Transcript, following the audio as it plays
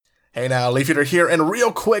Hey now, Leaf Eater here, and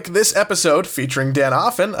real quick, this episode, featuring Dan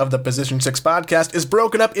Offen of the Position 6 podcast, is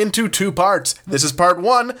broken up into 2 parts. This is part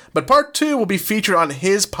 1, but part 2 will be featured on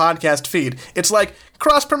his podcast feed. It's like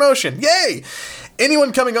cross-promotion. Yay!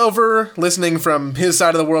 Anyone coming over, listening from his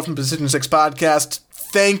side of the world from Position 6 podcast,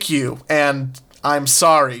 thank you, and I'm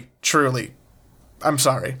sorry, truly. I'm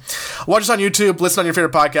sorry. Watch us on YouTube, listen on your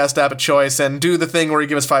favorite podcast app of choice, and do the thing where you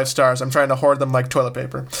give us 5 stars. I'm trying to hoard them like toilet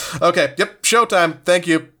paper. Okay, yep, showtime. Thank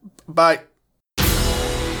you. Bye.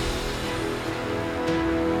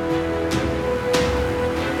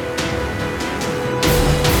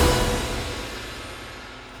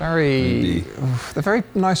 They're very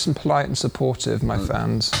nice and polite and supportive, my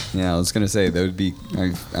fans. Yeah, I was gonna say that would be.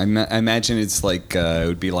 I imagine it's like it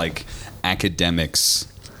would be like academics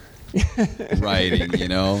writing, you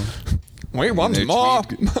know. We want more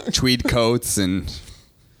tweed coats and.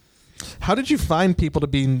 How did you find people to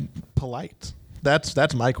be polite?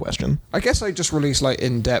 That's my question. I guess I just release like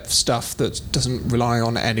in-depth stuff that doesn't rely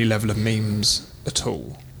on any level of memes at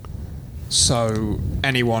all. So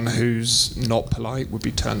anyone who's not polite would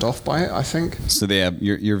be turned off by it, I think. So they have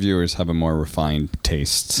your viewers have a more refined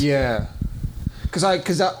taste. Yeah. Because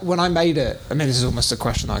when I made it, I mean, this is almost a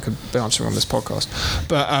question that I could be answering on this podcast,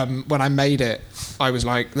 but when I made it, I was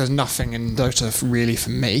like, there's nothing in Dota really for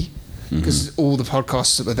me, because all the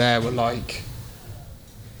podcasts that were there were like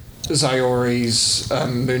Zyori's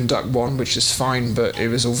Moonduck one, which is fine, but it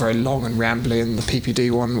was all very long and rambly, and the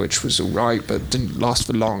PPD one, which was all right, but didn't last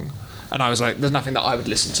for long. And I was like, there's nothing that I would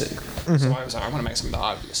listen to. So I was like, I want to make something that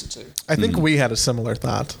I would listen to. I think we had a similar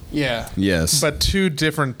thought. Yeah. Yes. But 2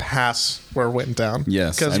 different paths went down.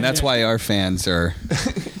 Yes, and that's why our fans are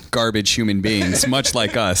garbage human beings, much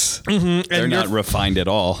like us. They're not refined at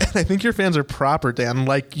all. I think your fans are proper, Dan,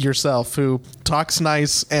 like yourself, who talks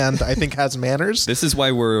nice and I think has manners. This is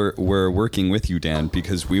why we're working with you, Dan,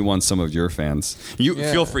 because we want some of your fans. You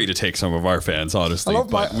feel free to take some of our fans, honestly,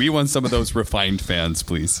 but we want some of those refined fans,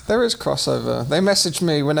 please. There is crossover. They message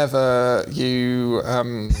me whenever you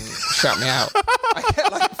shout me out. I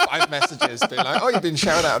get like 5 messages being like, "Oh, you've been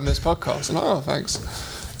shouted out on this podcast." I'm like, "Oh, thanks."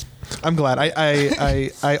 I'm glad.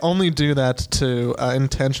 I only do that to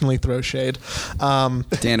intentionally throw shade.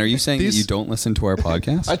 Dan, are you saying that you don't listen to our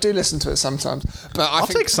podcast? I do listen to it sometimes, but I'll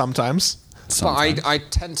take sometimes. But I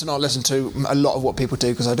tend to not listen to a lot of what people do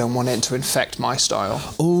because I don't want it to infect my style.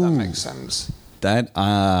 Ooh. If that makes sense.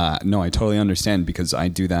 No, I totally understand, because I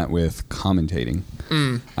do that with commentating.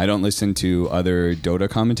 I don't listen to other Dota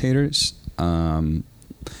commentators.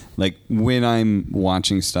 Like when I'm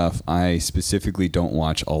watching stuff, I specifically don't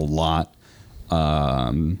watch a lot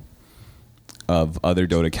of other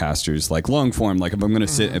Dota casters, like long form. Like if I'm going to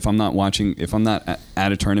sit, if I'm not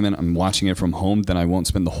at a tournament, I'm watching it from home, then I won't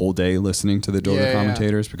spend the whole day listening to the Dota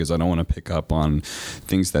commentators because I don't want to pick up on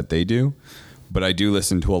things that they do. But I do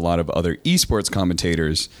listen to a lot of other esports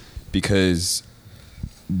commentators because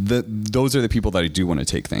those are the people that I do want to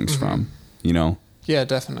take things from, you know? Yeah,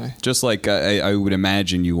 definitely. Just like I would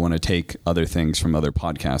imagine you want to take other things from other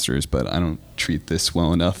podcasters, but I don't treat this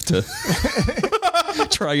well enough to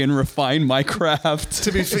try and refine my craft.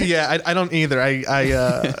 To be fair, I don't either.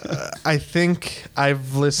 I think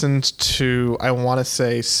I've listened to, I want to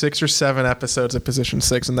say 6 or 7 episodes of Position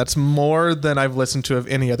 6, and that's more than I've listened to of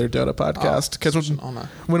any other Dota podcast. Because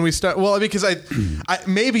when we start, well, because I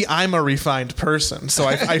maybe I'm a refined person, so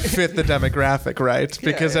I fit the demographic, right?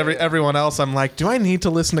 Because everyone else, I'm like, do I need to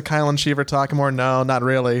listen to Kyle and Cheever talk more? No, not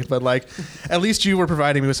really. But like, at least you were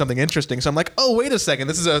providing me with something interesting. So I'm like, oh, wait a second,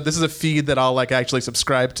 this is a feed that I'll like actually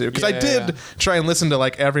subscribe to, because I did try and listen to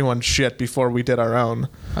like everyone's shit before we did our own.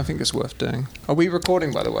 I think it's worth doing. Are we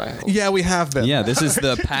recording, by the way? Yeah, we have been. Yeah, this is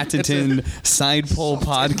the patented Side Pole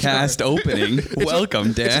podcast opening.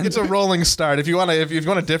 Welcome, Dan. It's a rolling start. If you want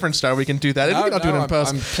a different start, we can do that. We can do it in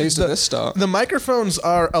post. I'm pleased with this start. The microphones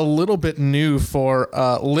are a little bit new for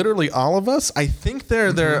literally all of us. I think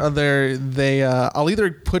I'll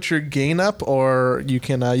either put your gain up, or you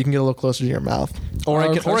can get a little closer to your mouth, or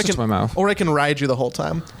I can ride you the whole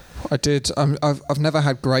time. I did. I've never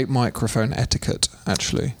had great microphone etiquette.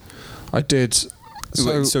 Actually, I did.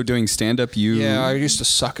 So doing stand-up, I used to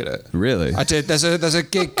suck at it. Really? I did. There's a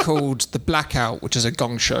gig called The Blackout, which is a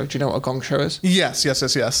gong show. Do you know what a gong show is?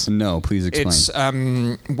 Yes. No, please explain. It's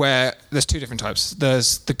where there's 2 different types.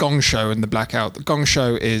 There's the gong show and the blackout. The gong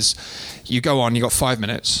show is you go on, you got 5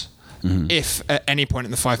 minutes. If at any point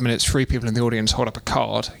in the 5 minutes 3 people in the audience hold up a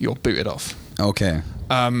card, you're booted off. Okay.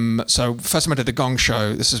 So first time I did the gong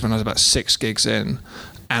show, this is when I was about 6 gigs in,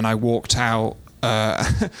 and I walked out.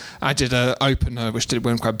 I did an opener which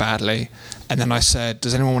went quite badly, and then I said,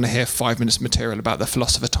 does anyone want to hear 5 minutes material about the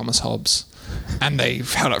philosopher Thomas Hobbes? and they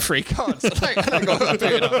held up free cards. And I got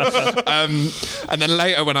booted off. And then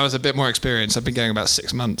later, when I was a bit more experienced, I've been going about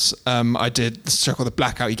 6 months, I did the so-called the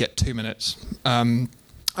blackout. You get 2 minutes.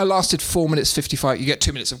 I lasted 4 minutes 55. You get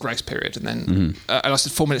 2 minutes of grace period, and then I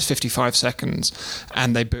lasted 4 minutes 55 seconds,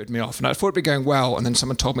 and they booted me off. And I thought it'd be going well, and then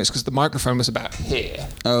someone told me it's because the microphone was about here,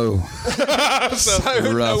 Oh, so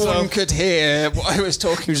no one could hear what I was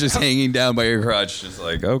talking. he was just hanging down by your crotch, just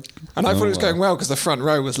like, oh. And I thought it was going well because the front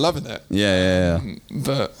row was loving it. Yeah.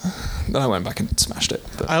 But then I went back and smashed it.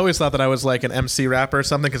 But I always thought that I was like an MC rapper or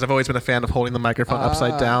something because I've always been a fan of holding the microphone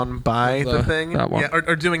upside down by the thing. that one. Yeah,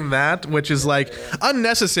 or doing that, which is like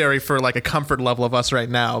unnecessary for like a comfort level of us right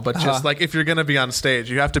now. But just like if you're going to be on stage,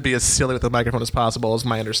 you have to be as silly with the microphone as possible, is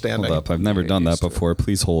my understanding. Hold up, I've never done that before.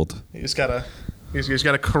 Please hold. You just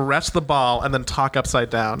gotta caress the ball and then talk upside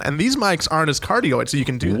down. And these mics aren't as cardioid, so you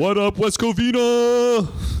can do that. What up, West Covina?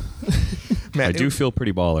 Man, I do feel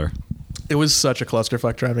pretty baller. It was such a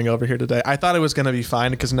clusterfuck driving over here today. I thought it was going to be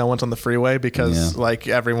fine because no one's on the freeway because like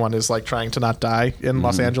everyone is like trying to not die in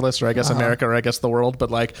Los Angeles or I guess America or I guess the world. But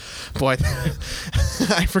like, boy,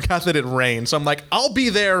 I forgot that it rained. So I'm like, I'll be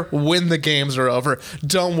there when the games are over.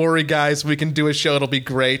 Don't worry, guys. We can do a show. It'll be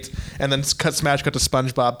great. And then smash cut to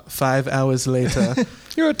SpongeBob 5 hours later.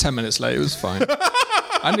 you were 10 minutes late. It was fine.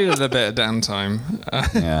 I needed a bit of downtime.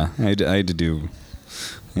 Yeah, I had to do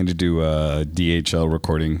a DHL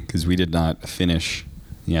recording because we did not finish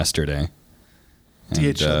yesterday.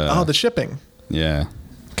 DHL. The shipping. Yeah.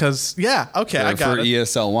 Because, okay, I got it. For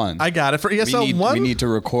ESL 1. I got it. For ESL 1? We need to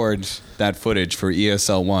record that footage for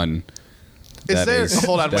ESL 1.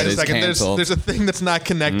 Hold on, wait a second. Canceled. There's a thing that's not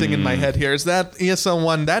connecting in my head here. Is that ESL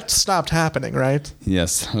 1, that stopped happening, right?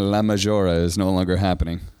 Yes, La Majora is no longer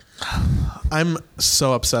happening. I'm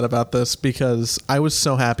so upset about this because I was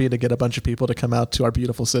so happy to get a bunch of people to come out to our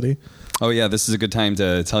beautiful city. Oh, yeah, this is a good time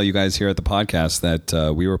to tell you guys here at the podcast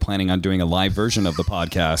that we were planning on doing a live version of the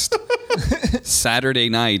podcast Saturday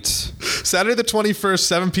night. Saturday the 21st,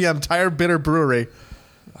 7 p.m., Tire Bitter Brewery.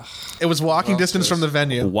 It was walking distance from the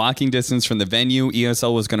venue. Walking distance from the venue.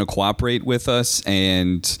 ESL was going to cooperate with us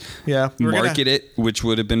and market it, which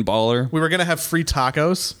would have been baller. We were going to have free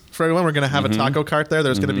tacos for everyone. We're going to have a taco cart there.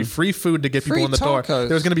 There's going to be free food to get people in the door. There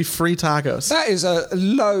was going to be free tacos. That is a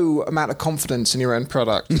low amount of confidence in your own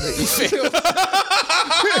product that you feel.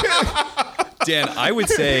 Dan, I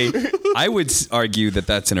would argue that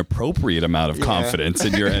that's an appropriate amount of confidence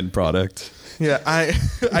in your end product. Yeah, I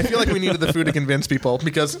feel like we needed the food to convince people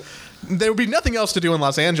because there would be nothing else to do in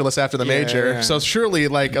Los Angeles after the major. Yeah. So surely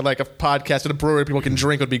like a podcast at a brewery people can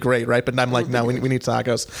drink would be great, right? But I'm like, no, we need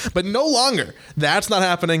tacos. But no longer. That's not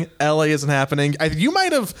happening. LA isn't happening. You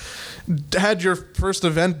might have had your first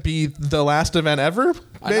event be the last event ever,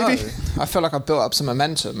 maybe? I feel like I built up some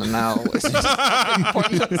momentum and now it's just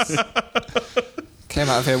pointless. Came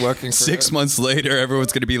out of here working for 6 months later,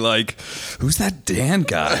 everyone's going to be like, who's that Dan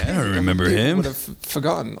guy? I don't remember him. Would have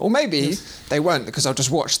forgotten. Or maybe they won't because I'll just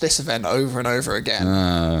watch this event over and over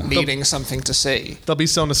again, needing something to see. They'll be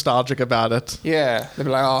so nostalgic about it. Yeah. They'll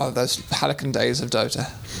be like, oh, those Hallican days of Dota.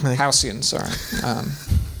 Halcyon, sorry.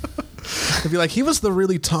 They'd be like, he was the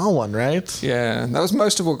really tall one, right? Yeah, that was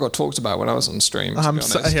most of what got talked about when I was on stream.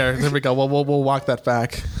 Here we go. We'll walk that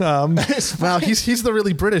back. Wow, he's the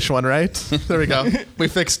really British one, right? There we go. We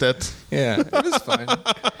fixed it. Yeah, it was fine.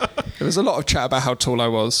 There was a lot of chat about how tall I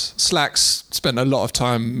was. Slacks spent a lot of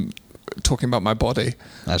time talking about my body.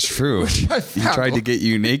 That's true. He tried to get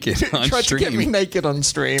you naked on stream. Tried to get me naked on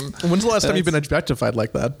stream. When's the last time you've been objectified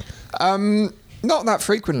like that? Not that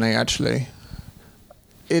frequently, actually.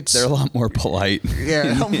 They're a lot more polite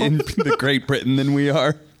in the Great Britain than we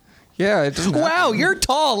are. Yeah, it doesn't happen. You're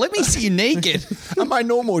tall. Let me see you naked. At my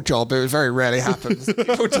normal job, it very rarely happens.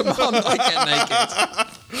 People demand I get naked.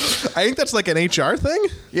 I think that's like an HR thing.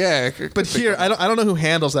 Yeah, but here I don't know who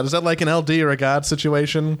handles that. Is that like an LD or a God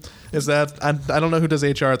situation? Is that I don't know who does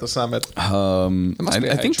HR at the summit.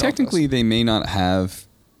 I think technically they may not have.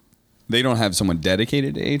 They don't have someone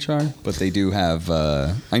dedicated to HR, but they do have.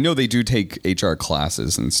 I know they do take HR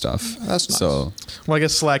classes and stuff. That's nice. So, well, I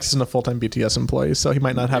guess Slacks isn't a full-time BTS employee, so he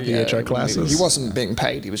might not have the HR classes. He wasn't being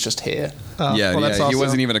paid; he was just here. He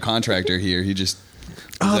wasn't even a contractor here. He just.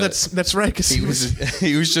 That's right. Because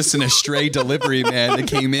he was just an astray delivery man that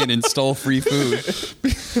came in and stole free food.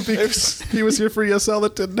 Because he was here for ESL,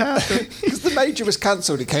 that didn't happen. Because the major was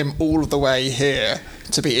cancelled, he came all the way here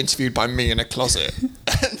to be interviewed by me in a closet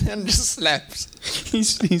and just slept. He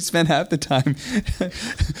spent half the time.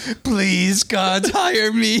 Please, God,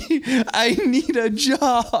 hire me. I need a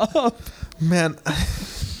job. Man,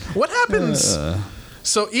 what happens?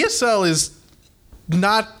 So ESL is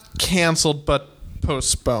not canceled, but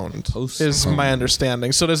postponed. Is my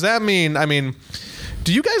understanding. So does that mean? I mean,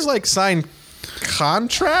 do you guys like sign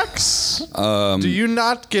contracts? Do you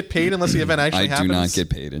not get paid unless the event actually happens? I do not get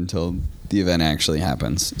paid until the event actually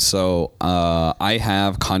happens. So I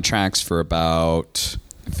have contracts for about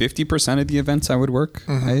 50% of the events I would work.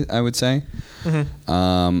 I would say.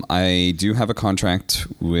 I do have a contract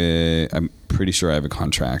with. I'm pretty sure I have a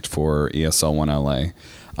contract for ESL One LA.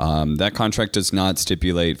 That contract does not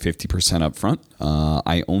stipulate 50% up front.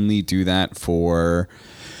 I only do that for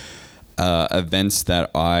events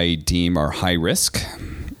that I deem are high risk.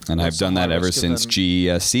 And I've done that ever since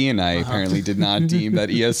GESC, and I apparently did not deem that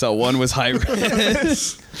ESL One was high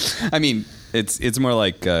risk. I mean, it's more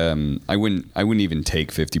like I wouldn't even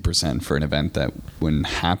take 50% for an event that wouldn't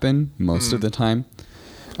happen most of the time.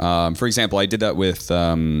 For example, I did that with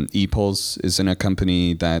ePulse is in a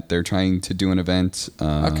company that they're trying to do an event.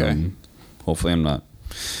 Hopefully I'm not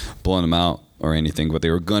blowing them out or anything, but they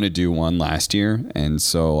were going to do one last year. And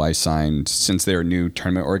so I signed, since they're a new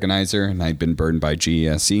tournament organizer and I'd been burdened by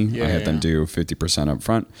GESC, I had them do 50% up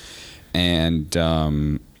front. And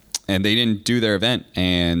they didn't do their event,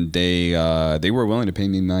 and they were willing to pay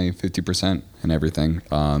me my 50% and everything.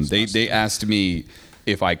 They asked me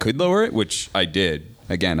if I could lower it, which I did.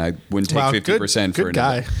 Again, I wouldn't take 50% for an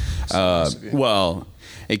guy. Well,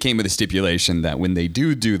 it came with a stipulation that when they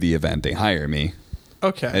do the event, they hire me.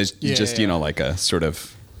 Okay. As like a sort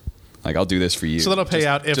of like, I'll do this for you. So that'll pay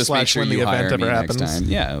out if just make sure when the you event hire me ever next happens. time.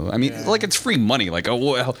 Yeah, I mean, like it's free money. Like,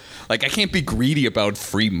 well, like I can't be greedy about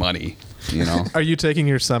free money. You know. Are you taking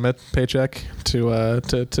your summit paycheck to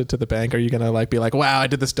the bank? Are you gonna like be like, wow, I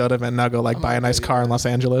did this Dota event, now go like buy a nice car in Los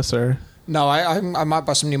Angeles or? No, I might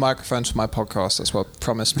buy some new microphones for my podcast. That's what I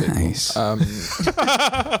promised people. Nice.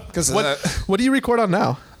 What do you record on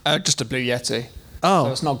now? Just a Blue Yeti. Oh,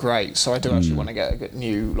 So it's not great. So I do actually want to get a good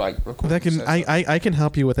new recording. that can setup. I can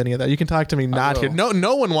help you with any of that. You can talk to me not here.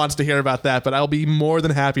 No one wants to hear about that, but I'll be more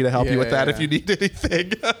than happy to help you with that if you need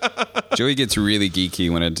anything. Joey gets really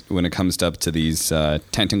geeky when it comes up to these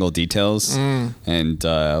technical details, and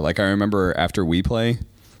like I remember after We Play,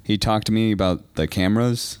 he talked to me about the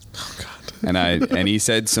cameras. Oh God. And he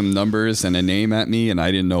said some numbers and a name at me, and I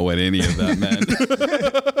didn't know what any of that meant.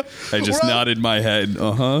 I just nodded my head.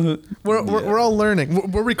 We're all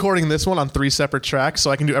learning. We're recording this one on 3 separate tracks, so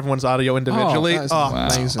I can do everyone's audio individually. that is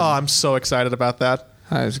amazing. Oh, I'm so excited about that.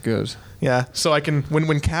 That is good. Yeah, so I can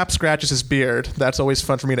when Cap scratches his beard, that's always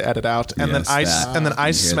fun for me to edit out, and Yes, then I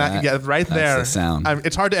you hear smack that? right That's there. the sound.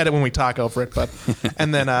 It's hard to edit when we talk over it, but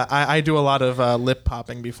and then I do a lot of lip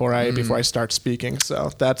popping before I start speaking.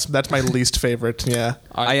 So that's my least favorite. Yeah,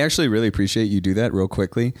 I actually really appreciate you do that real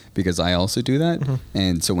quickly because I also do that.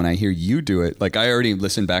 And so when I hear you do it, like I already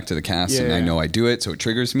listened back to the cast and I know I do it, so it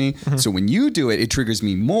triggers me. So when you do it, it triggers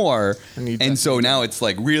me more. And so now it's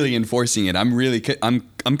like really enforcing it.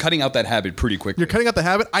 I'm cutting out that habit pretty quickly. you're cutting out the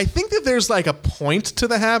habit. I think that there's like a point to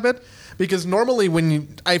the habit. Because normally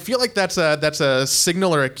I feel like that's a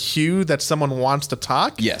signal or a cue that someone wants to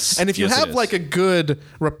talk. Yes. And if you Yes, it have is. like a good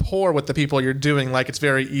rapport with the people you're doing, like it's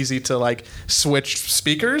very easy to like switch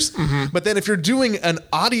speakers. But then if you're doing an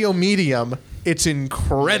audio medium, it's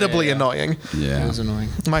incredibly annoying. Yeah. It is annoying.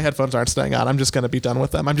 My headphones aren't staying on. I'm just going to be done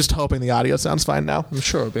with them. I'm just hoping the audio sounds fine now. I'm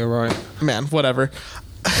sure it'll be all right. Man, whatever.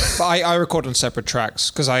 But I record on separate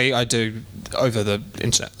tracks because I do over the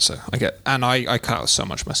internet. So I cut out so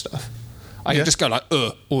much of my stuff. I can just go like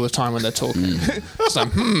all the time when they're talking. It's like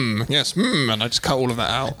yes, and I just cut all of that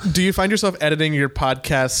out. Do you find yourself editing your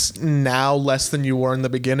podcasts now less than you were in the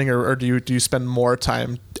beginning, or do you spend more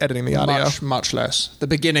time editing the audio? Much less. The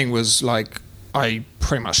beginning was like I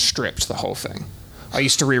pretty much stripped the whole thing. I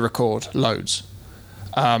used to re-record loads,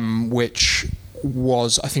 which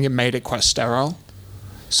was, I think it made it quite sterile.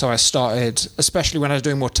 So I started, especially when I was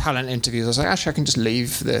doing more talent interviews, I was like, actually, I can just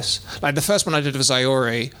leave this. Like the first one I did with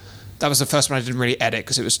Zayori, that was the first one I didn't really edit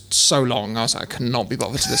because it was so long. I was like, I cannot be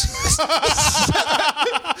bothered to this.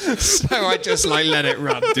 So I just like let it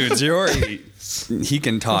run. Dude, Zayori, he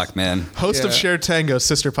can talk, man. Host of Shared Tango's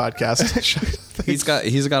sister podcast. He's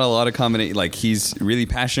got a lot of combination. Like he's really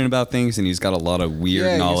passionate about things, and he's got a lot of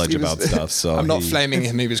weird knowledge about stuff. So I'm not flaming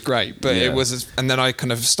him; he was great, but it was. And then I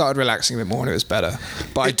kind of started relaxing a bit more, and it was better.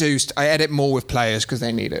 But I edit more with players because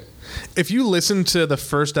they need it. If you listen to the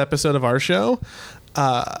first episode of our show,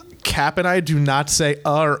 Cap and I do not say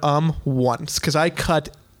or once because I cut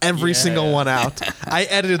every single one out. I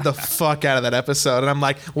edited the fuck out of that episode, and I'm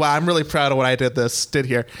like, wow, I'm really proud of what I did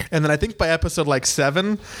here. And then I think by episode like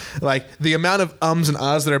 7, like the amount of ums and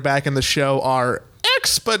ahs that are back in the show are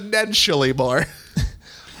exponentially more.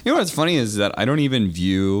 You know what's funny is that I don't even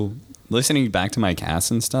view listening back to my cast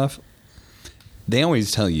and stuff. they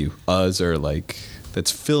always tell you us are like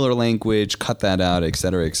that's filler language, cut that out,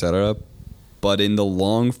 etc., etc. But in the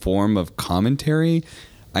long form of commentary,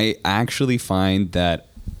 I actually find that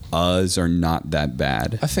us are not that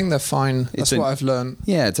bad. I think they're fine. That's what I've learned.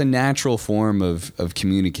 Yeah, it's a natural form of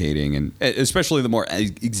communicating, and especially the more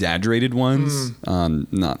exaggerated ones,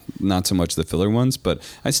 not so much the filler ones, but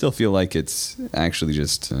I still feel like it's actually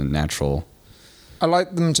just a natural. I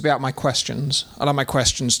like them to be out my questions. I like my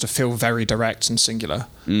questions to feel very direct and singular,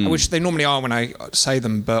 which they normally are when I say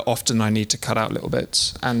them, but often I need to cut out little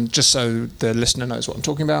bits, and just so the listener knows what I'm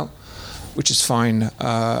talking about, which is fine.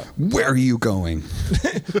 Where are you going?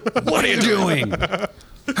 What are you doing?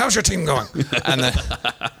 How's your team going? And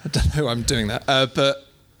I don't know who I'm doing that. But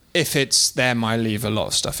if it's them, I leave a lot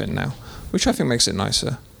of stuff in now, which I think makes it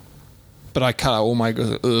nicer. But I cut out all my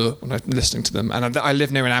when I'm listening to them. And I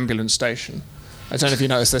live near an ambulance station. I don't know if you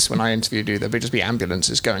noticed this when I interviewed you. There'd just be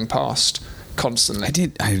ambulances going past constantly.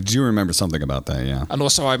 I do remember something about that, yeah. And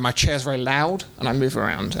also my chair's very loud and I move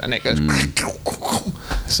around and it goes...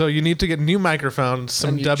 So you need to get new microphones,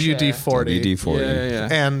 some WD-40. WD-40. Yeah.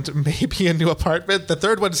 And maybe a new apartment. The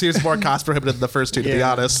third one seems more cost prohibitive than the first two, to be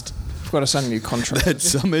honest. I've got to sign a new contract. That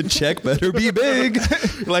summit check better be big.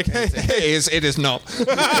 Like, hey, It is not.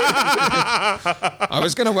 I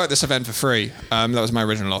was going to work this event for free. That was my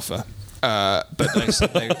original offer. But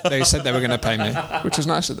they said they were going to pay me, which was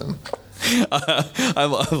nice of them. I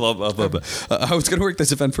love it. I was going to work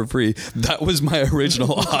this event for free. That was my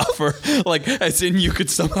original offer. Like, as in, you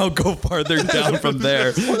could somehow go farther down from there.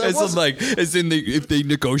 As in, if they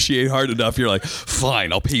negotiate hard enough, you're like,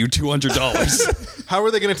 fine, I'll pay you $200. how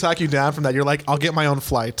are they going to talk you down from that? You're like, I'll get my own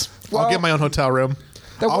flight. Well, I'll get my own hotel room.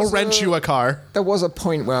 I'll rent you a car. There was a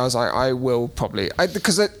point where I was like, I will probably...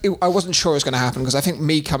 Because I wasn't sure it was going to happen, because I think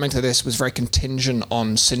me coming to this was very contingent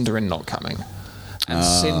on Sindarin not coming. And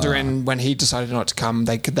Sindarin, when he decided not to come,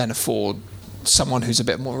 they could then afford someone who's a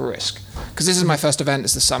bit more of a risk. Because this is my first event,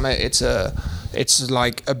 it's the summit. It's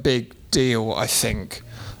like a big deal, I think,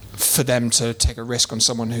 for them to take a risk on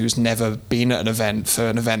someone who's never been at an event, for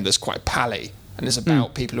an event that's quite pally. And it's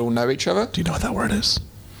about people who all know each other. Do you know what that word is?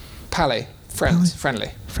 Pally.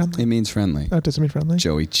 Friendly. Friendly? It means friendly. Oh, does it mean friendly?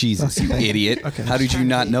 Joey, Jesus, you idiot. Okay. How did you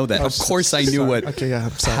not know that? Of course I knew what Okay, yeah,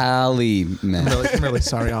 I'm sorry. pally meant. I'm really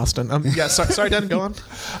sorry, Austin. Sorry, Dan, go on.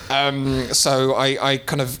 So I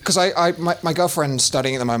kind of... Because my girlfriend's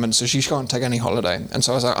studying at the moment, so she can't take any holiday. And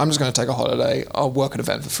so I was like, I'm just going to take a holiday. I'll work an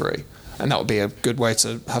event for free. And that would be a good way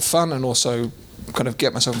to have fun and also kind of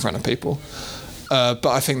get myself in front of people. But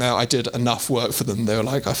I think that I did enough work for them. They were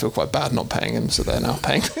like, I feel quite bad not paying him, so they're now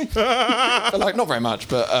paying me. But like, not very much,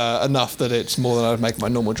 but enough that it's more than I would make my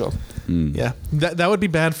normal job. Yeah, that would be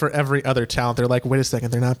bad for every other talent. They're like, wait a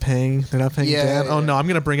second, they're not paying Dan. Oh no, I'm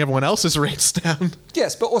going to bring everyone else's rates down.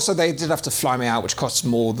 Yes, but also they did have to fly me out, which costs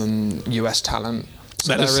more than US talent.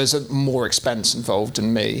 So there is more expense involved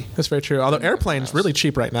in me. That's very true. Although airplane's really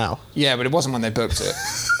cheap right now. Yeah, but it wasn't when they booked it.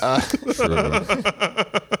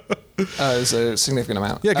 It was a significant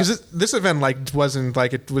amount. Yeah, because this event wasn't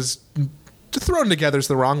like it was thrown together is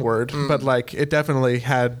the wrong word, but like it definitely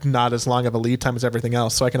had not as long of a lead time as everything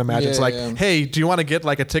else. So I can imagine it's like, hey, do you want to get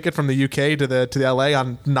like a ticket from the UK to the LA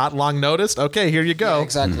on not long notice? Okay, here you go. Yeah,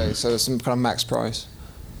 exactly. So it's some kind of max price.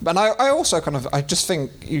 But I also I just think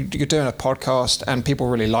you're doing a podcast and people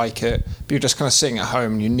really like it, but you're just kind of sitting at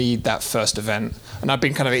home and you need that first event. And I've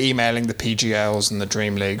been kind of emailing the PGLs and the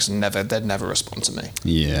Dream Leagues and they'd never respond to me.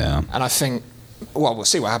 Yeah. And I think, well, we'll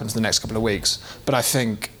see what happens in the next couple of weeks. But I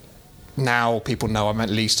think now people know I'm at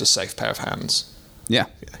least a safe pair of hands. Yeah.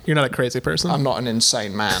 You're not a crazy person. I'm not an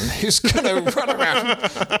insane man who's going to run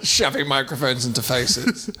around shoving microphones into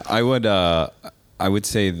faces. I would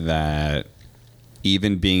say that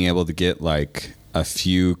even being able to get like a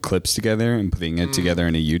few clips together and putting it together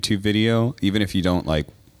in a YouTube video, even if you don't like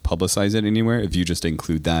publicize it anywhere, if you just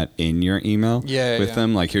include that in your email with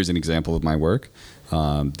them, like here's an example of my work,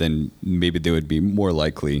 then maybe they would be more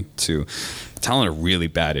likely to. Talent are really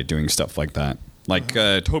bad at doing stuff like that. Like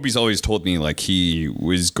Toby's always told me like he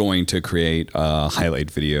was going to create a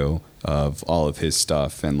highlight video of all of his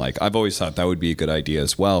stuff, and like I've always thought that would be a good idea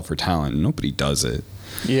as well for talent. Nobody does it.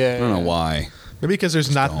 Yeah, I don't know why. Maybe because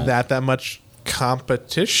there's not that much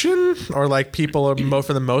competition, or like people are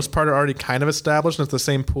for the most part are already kind of established and it's the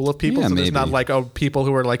same pool of people. So there's not like people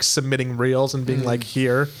who are like submitting reels and being like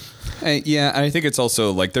here. Yeah, I think it's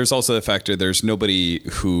also like there's also the factor there's nobody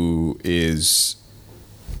who is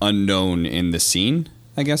unknown in the scene,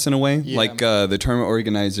 I guess, in a way. Yeah. Like the tournament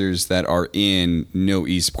organizers that are in know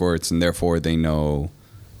esports and therefore they know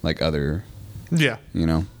like other, yeah, you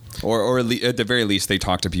know, or at the very least they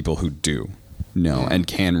talk to people who do. know and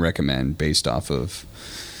can recommend based off of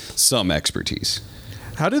some expertise.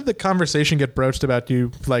 How did the conversation get broached about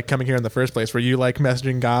you like coming here in the first place? Were you like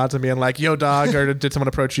messaging gods and being like, "Yo, dog," or did someone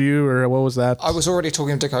approach you, or what was that? I was already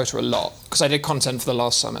talking to Dakota a lot because I did content for the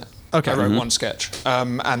last summit. Okay. I wrote one sketch,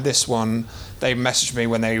 and this one they messaged me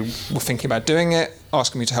when they were thinking about doing it,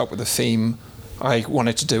 asking me to help with the theme. I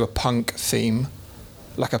wanted to do a punk theme,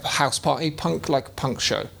 like a house party punk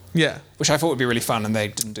show. Yeah. Which I thought would be really fun, and they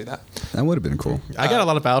didn't do that. That would have been cool. I got a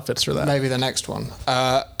lot of outfits for that. Maybe the next one.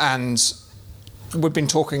 And we'd been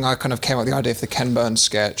talking, I kind of came up with the idea for the Ken Burns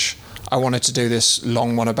sketch. I wanted to do this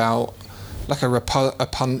long one about like a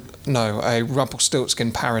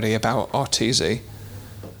Rumpelstiltskin parody about RTZ.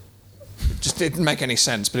 Just didn't make any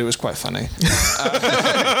sense, but it was quite funny.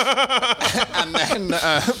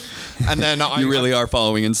 And then You really are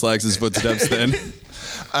following in Slags' footsteps then.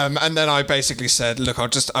 And then I basically said, look,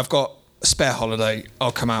 I've got a spare holiday.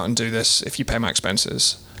 I'll come out and do this if you pay my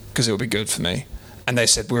expenses, because it will be good for me. And they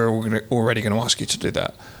said, we're already going to ask you to do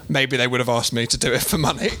that. Maybe they would have asked me to do it for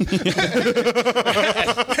money.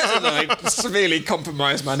 I severely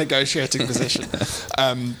compromised my negotiating position.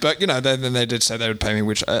 But, then they did say they would pay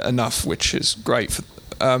me enough, which is great.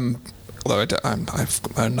 Although I've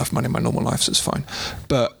earned enough money in my normal life, so it's fine.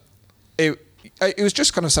 But it was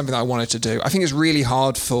just kind of something that I wanted to do. I think it's really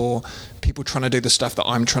hard for people trying to do the stuff that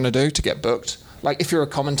I'm trying to do to get booked. Like, if you're a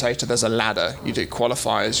commentator, there's a ladder. You do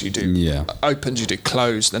qualifiers, you do opens, you do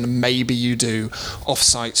close, then maybe you do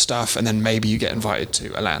off-site stuff, and then maybe you get invited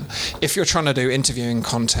to a LAN. If you're trying to do interviewing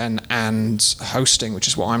content and hosting, which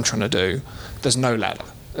is what I'm trying to do, there's no ladder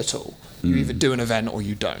at all. You either do an event or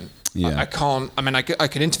you don't. Yeah. I can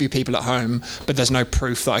interview people at home, but there's no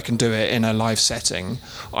proof that I can do it in a live setting.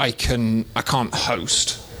 I can't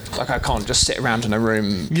host. Like, I can't just sit around in a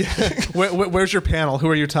room. Yeah. Where's your panel? Who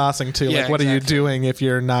are you tossing to? Yeah, like, what are you doing if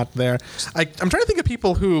you're not there? I'm trying to think of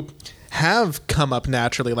people who have come up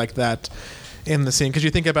naturally like that in the scene, because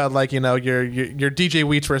you think about, like, your DJ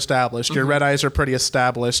Wheats were established, your Red Eyes are pretty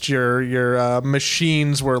established, your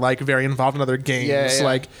Machines were like very involved in other games. Yeah.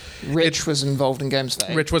 Like Rich was involved in games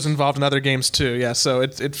today. Rich was involved in other games too. Yeah, so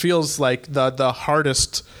it feels like the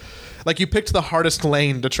hardest. Like, you picked the hardest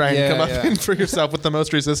lane to try and come up in for yourself with the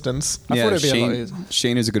most resistance. I thought it'd be a lot easier.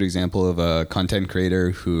 Shane is a good example of a content creator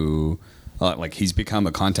who, he's become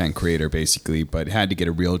a content creator basically, but had to get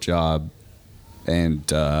a real job,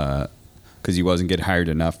 and because he wasn't getting hired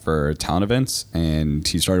enough for talent events, and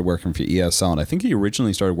he started working for ESL. And I think he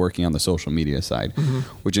originally started working on the social media side,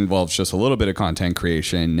 which involves just a little bit of content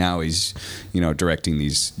creation. Now he's, directing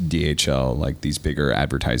these DHL, like these bigger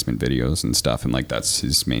advertisement videos and stuff, and like that's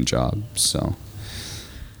his main job. So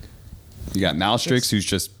you got Malstrix, who's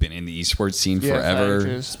just been in the esports scene forever.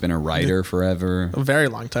 He's been a writer forever. A very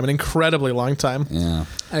long time, an incredibly long time. Yeah.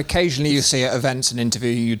 And occasionally you see at events an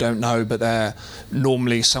interview you don't know, but they're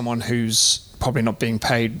normally someone who's probably not being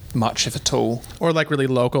paid much, if at all. Or like really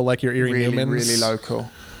local, like your Erie Really, Newmans. really local.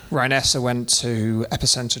 Ryanessa went to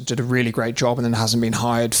Epicenter, did a really great job, and then hasn't been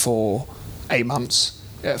hired for 8 months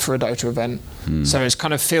for a Dota event. So it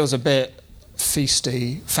kind of feels a bit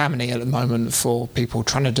feisty, family at the moment for people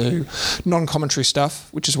trying to do non-commentary stuff,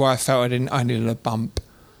 which is why I felt I needed a bump.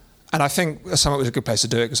 And I think Summit was a good place to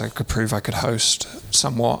do it because I could prove I could host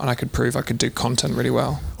somewhat, and I could prove I could do content really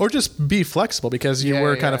well. Or just be flexible, because you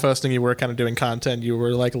were kind of hosting, you were kind of doing content, you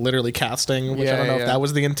were like literally casting, which I don't know if that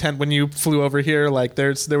was the intent when you flew over here. Like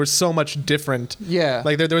there was so much different. Yeah.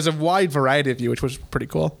 Like there was a wide variety of you, which was pretty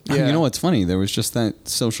cool. Yeah. You know what's funny? There was just that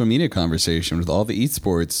social media conversation with all the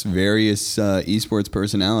various esports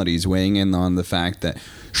personalities weighing in on the fact that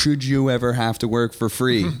should you ever have to work for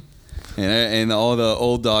free? And all the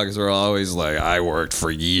old dogs are always like, I worked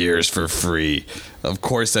for years for free. Of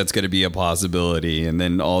course that's going to be a possibility. And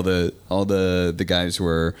then all the guys who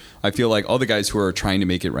are, I feel like all the guys who are trying to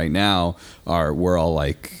make it right now we're all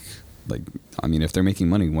like, I mean, if they're making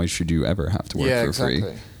money, why should you ever have to work for free?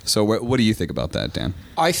 So what do you think about that, Dan?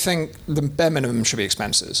 I think the bare minimum should be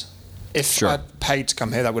expenses. If I'd paid to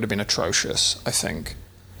come here, that would have been atrocious, I think.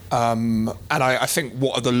 And I think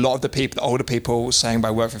what a lot of the older people saying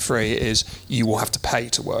by work for free is you will have to pay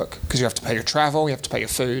to work, because you have to pay your travel, you have to pay your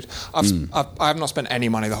food. I have not spent any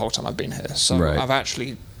money the whole time I've been here. So I've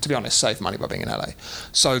actually, to be honest, saved money by being in LA.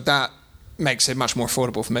 So that makes it much more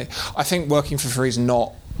affordable for me. I think working for free is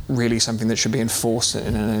not really something that should be enforced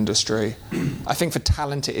in an industry. I think for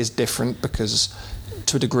talent it is different, because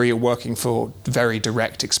to a degree you're working for very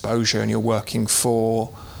direct exposure, and you're working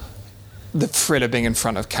for the thrill of being in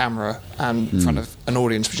front of camera and in front of an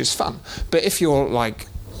audience, which is fun. But if you're like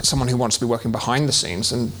someone who wants to be working behind the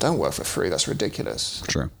scenes, then don't work for free. That's ridiculous.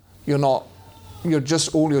 Sure. You're not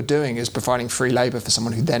all you're doing is providing free labor for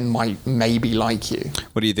someone who then might maybe like you.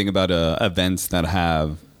 What do you think about events that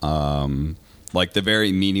have like the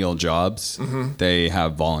very menial jobs they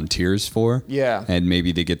have volunteers for? Yeah. And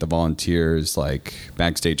maybe they get the volunteers like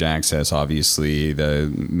backstage access, obviously,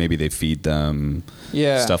 maybe they feed them,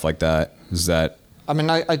 stuff like that. Is that... I mean,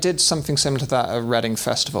 I did something similar to that at Reading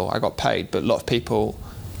Festival. I got paid, but a lot of people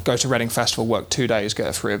go to Reading Festival, work 2 days, get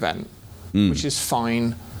a free event, which is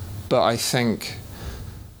fine. But I think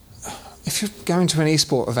if you're going to an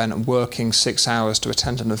esport event and working 6 hours to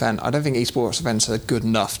attend an event, I don't think esports events are good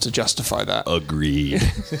enough to justify that. Agreed.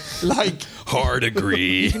 Like, hard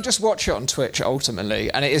agree. You can just watch it on Twitch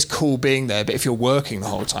ultimately, and it is cool being there, but if you're working the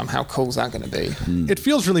whole time, how cool is that going to be? It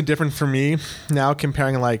feels really different for me now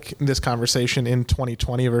comparing like this conversation in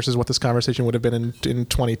 2020 versus what this conversation would have been in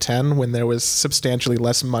 2010 when there was substantially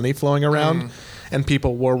less money flowing around and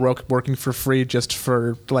people were working for free just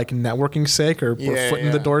for like networking sake or foot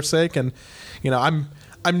in the door sake. And you know,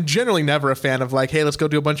 I'm generally never a fan of like, hey, let's go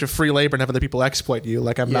do a bunch of free labor and have other people exploit you.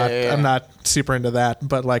 Like I'm not super into that.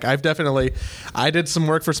 But like I did some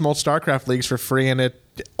work for some old StarCraft leagues for free, and it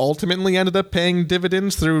ultimately ended up paying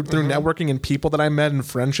dividends through networking and people that I met and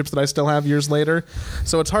friendships that I still have years later.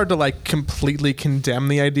 So it's hard to like completely condemn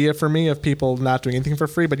the idea for me of people not doing anything for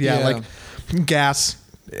free. But like gas,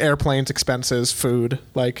 airplanes, expenses, food,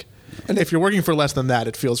 like. And if you're working for less than that,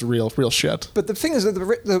 it feels real shit. But the thing is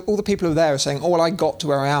that all the people who are there are saying, oh, well, I got to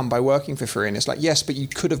where I am by working for free. And it's like, yes, but you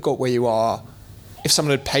could have got where you are if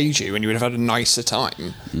someone had paid you and you would have had a nicer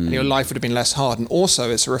time and your life would have been less hard. And also,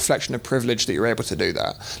 it's a reflection of privilege that you're able to do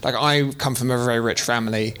that. Like, I come from a very rich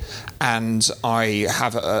family and I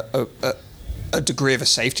have a degree of a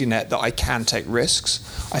safety net that I can take risks.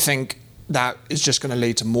 I think that is just going to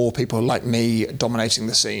lead to more people like me dominating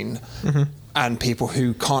the scene. And people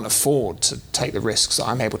who can't afford to take the risks that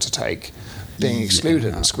I'm able to take being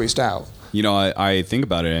excluded and squeezed out. You know, I think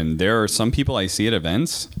about it, and there are some people I see at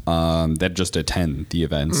events that just attend the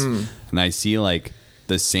events. And I see like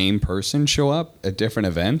the same person show up at different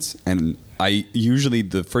events. And I usually,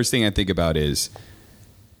 the first thing I think about is,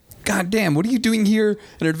 God damn, what are you doing here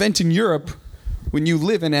at an event in Europe when you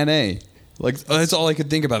live in NA? Like, that's all I could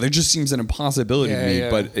think about. It just seems an impossibility to me,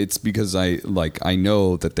 but it's because I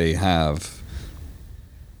know that they have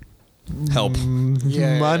help.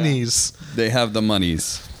 Monies. They have the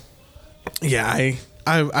monies. Yeah,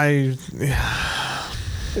 I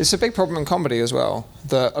It's a big problem in comedy as well.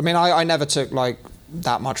 I never took like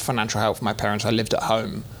that much financial help from my parents. I lived at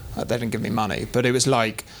home. They didn't give me money, but it was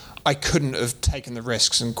like I couldn't have taken the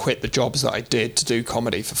risks and quit the jobs that I did to do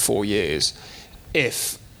comedy for 4 years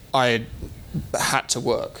if I had to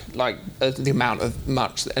work, like the amount of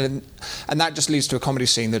much, and that just leads to a comedy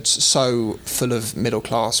scene that's so full of middle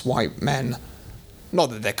class white men. Not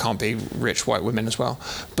that there can't be rich white women as well,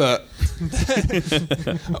 but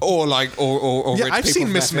or rich I've people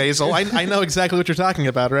seen Miss Maisel. I know exactly what you're talking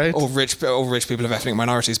about, right? Or rich people of ethnic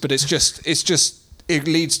minorities. But it's just it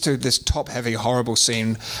leads to this top-heavy, horrible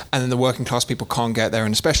scene, and then the working class people can't get there.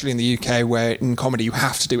 And especially in the UK, where in comedy you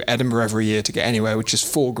have to do Edinburgh every year to get anywhere, which is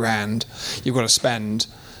 $4,000 you've got to spend.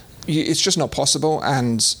 It's just not possible,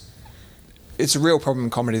 and it's a real problem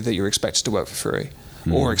in comedy that you're expected to work for free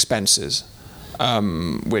or expenses.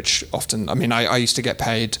 Which often, I used to get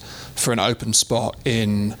paid for an open spot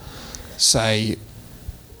in, say,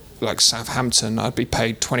 like Southampton. I'd be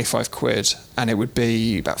paid 25 quid, and it would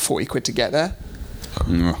be about 40 quid to get there.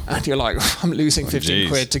 And you're like, I'm losing 15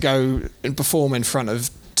 quid to go and perform in front of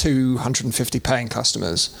 250 paying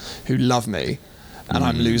customers who love me, and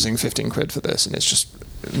I'm losing 15 quid for this, and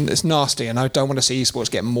it's nasty. And I don't want to see esports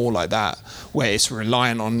get more like that, where it's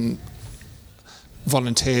reliant on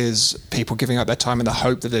volunteers, people giving up their time in the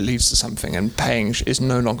hope that it leads to something, and paying is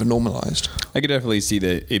no longer normalized. I could definitely see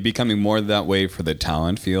that it becoming more that way for the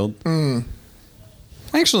talent field.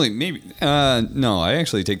 Actually, maybe no, I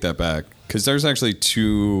actually take that back, because there's actually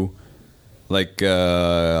two, like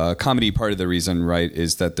comedy. Part of the reason, right,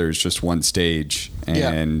 is that there's just one stage,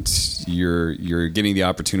 and you're getting the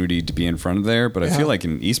opportunity to be in front of there. But I feel like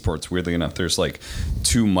in esports, weirdly enough, there's like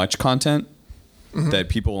too much content. That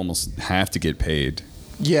people almost have to get paid.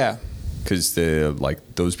 Yeah. Because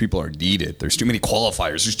those people are needed. There's too many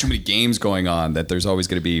qualifiers. There's too many games going on that there's always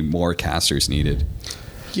going to be more casters needed.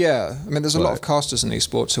 Yeah. There's a lot of casters in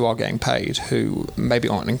esports who are getting paid who maybe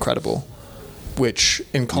aren't incredible. Which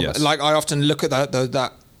in like I often look at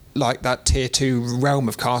that tier 2 realm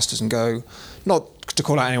of casters and go, not to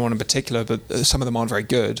call out anyone in particular, but some of them aren't very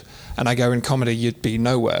good. And I go, in comedy, you'd be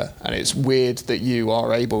nowhere. And it's weird that you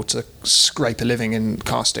are able to scrape a living in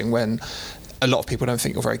casting when a lot of people don't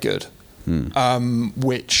think you're very good.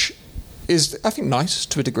 Which is, I think, nice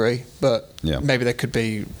to a degree, but Yeah. maybe there could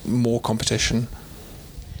be more competition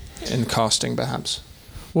in casting, perhaps.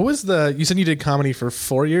 What was you said you did comedy for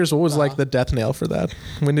 4 years. What was like the death nail for that?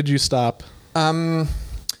 When did you stop? It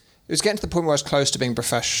was getting to the point where I was close to being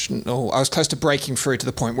professional. I was close to breaking through to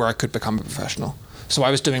the point where I could become a professional. So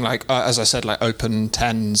I was doing like, as I said, like open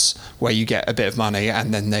 10s where you get a bit of money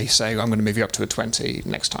and then they say, I'm going to move you up to a 20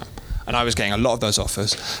 next time. And I was getting a lot of those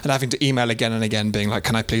offers and having to email again and again being like,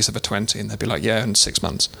 can I please have a 20? And they'd be like, yeah, in 6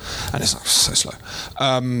 months. And it's like, so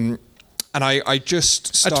slow. And I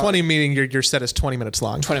just started... A 20 meeting, your set is 20 minutes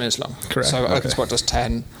long. 20 minutes long. Correct. So Okay. Open Spot does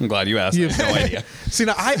 10. I'm glad you asked. I have no idea. See,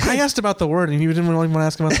 now I asked about the word and you didn't really want to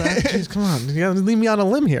ask about that. Jeez, come on. You gotta leave me on a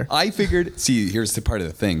limb here. I figured. See, here's the part of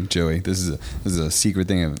the thing, Joey. This is a secret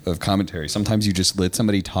thing of commentary. Sometimes you just let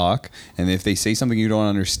somebody talk, and if they say something you don't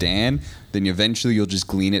understand, then eventually you'll just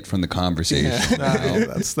glean it from the conversation. Yeah. You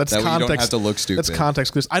know? That's That way you context. don't have to look stupid. That's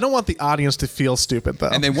context clues. I don't want the audience to feel stupid though.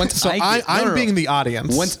 And then once so I'm being the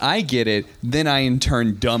audience. Once I get it, then I in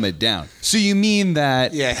turn dumb it down. So you mean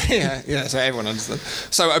that? Yeah. So everyone understands.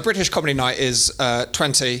 So a British comedy night is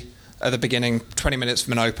 20 at the beginning, 20 minutes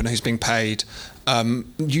from an opener who's being paid.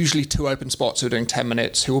 Usually 2 open spots who are doing 10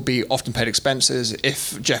 minutes, who will be often paid expenses.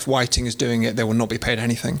 If Jeff Whiting is doing it, they will not be paid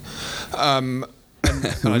anything.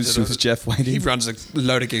 Who's Jeff Whiting? He runs a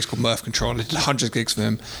load of gigs called Mirth Control. I did hundreds of gigs for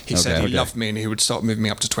him. He said he loved me and he would start moving me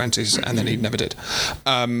up to 20s, and then he never did.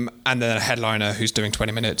 And then a headliner who's doing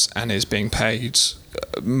 20 minutes and is being paid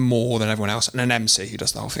more than everyone else, and an MC who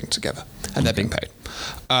does the whole thing together, and they're being paid.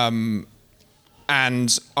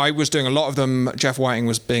 And I was doing a lot of them. Jeff Whiting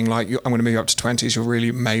was being like, I'm going to move you up to 20s, you're really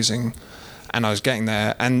amazing. And I was getting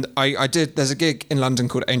there. And I did, there's a gig in London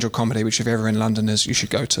called Angel Comedy, which if you're ever in London, you should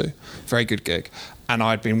go to. Very good gig. And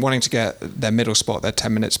I'd been wanting to get their middle spot, their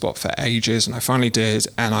 10-minute spot for ages. And I finally did.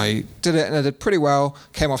 And I did it and I did pretty well.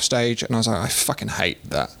 Came off stage and I was like, I fucking hate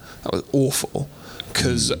that. That was awful.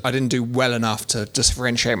 Because I didn't do well enough to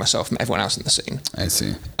differentiate myself from everyone else in the scene. I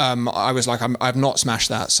see. I was like, I've not smashed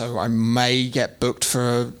that, so I may get booked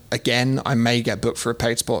for I may get booked for a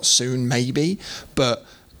paid spot soon, maybe. But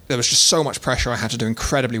there was just so much pressure. I had to do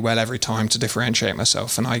incredibly well every time to differentiate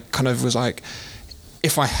myself. And I kind of was like,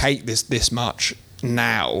 if I hate this much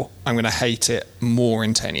now, I'm going to hate it more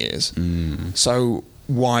in 10 years. So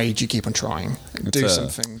why do you keep on trying? Do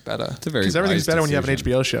something better. It's a very Because everything's wise better when you have an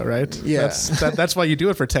decision. HBO show, right? Yeah. That's why you do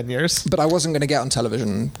it for 10 years. But I wasn't going to get on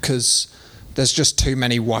television because there's just too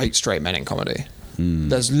many white straight men in comedy.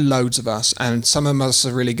 There's loads of us, and some of us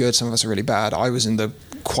are really good, some of us are really bad. I was in the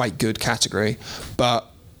quite good category, but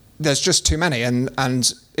there's just too many,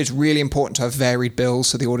 and it's really important to have varied bills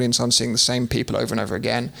so the audience aren't seeing the same people over and over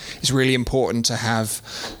again. It's really important to have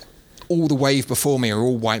all the wave before me are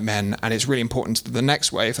all white men, and it's really important that the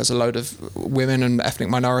next wave has a load of women and ethnic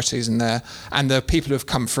minorities in there, and the people who have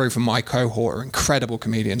come through from my cohort are incredible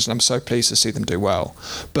comedians, and I'm so pleased to see them do well.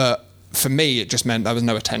 But for me, it just meant there was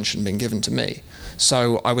no attention being given to me.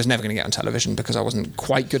 So I was never going to get on television because I wasn't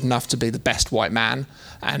quite good enough to be the best white man,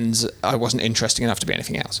 and I wasn't interesting enough to be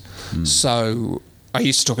anything else. So I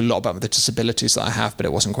used to talk a lot about the disabilities that I have, but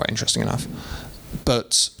it wasn't quite interesting enough.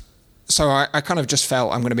 But so I kind of just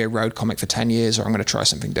felt I'm going to be a road comic for 10 years, or I'm going to try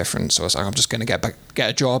something different. So I was like, I'm just going to get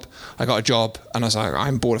a job. I got a job, and I was like,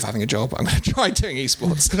 I'm bored of having a job. I'm going to try doing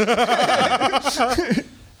esports.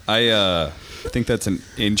 I think that's an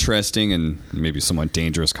interesting and maybe somewhat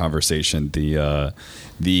dangerous conversation. The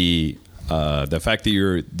fact that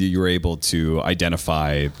you're able to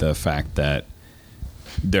identify the fact that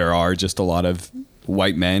there are just a lot of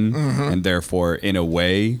white men, and therefore, in a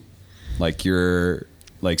way, like you're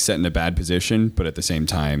like set in a bad position, but at the same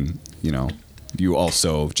time, you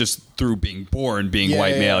also just through being born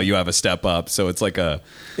white male, you have a step up. So it's like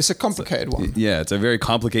it's a complicated one. Yeah, it's a very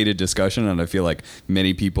complicated discussion, and I feel like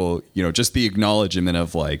many people, just the acknowledgement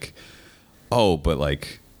of like, oh, but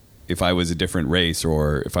like if I was a different race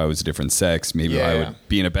or if I was a different sex, maybe I would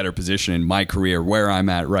be in a better position in my career where I'm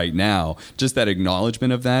at right now. Just that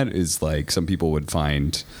acknowledgement of that is like some people would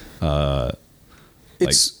find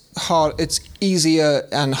it's hard. It's easier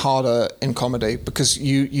and harder in comedy because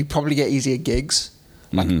you probably get easier gigs.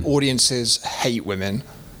 Like audiences hate women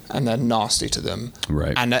and they're nasty to them.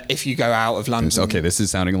 Right. And if you go out of London, okay, this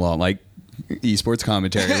is sounding a lot like esports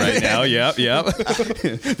commentary right now. Yep.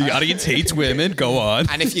 The audience hates women. Go on.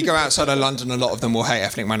 And if you go outside of London, a lot of them will hate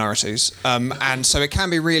ethnic minorities. And so it can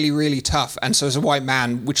be really, really tough. And so as a white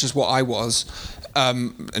man, which is what I was,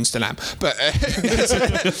 and still am, but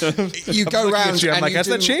you go around I'm and like, has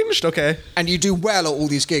that changed? Okay. and you do well at all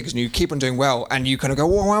these gigs and you keep on doing well and you kind of go,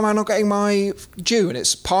 well, why am I not getting my due? And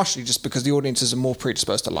it's partially just because the audiences are more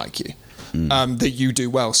predisposed to like you. that you do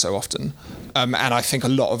well so often. And I think a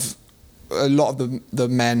lot of the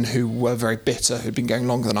men who were very bitter, who'd been going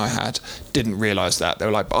longer than I had, didn't realise that. They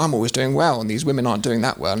were like, but I'm always doing well, and these women aren't doing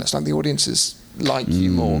that well. And it's like the audiences like you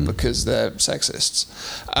more because they're sexists.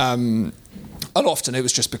 And often it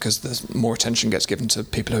was just because there's more attention gets given to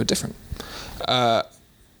people who are different.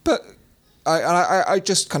 But I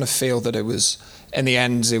just kind of feel that it was, in the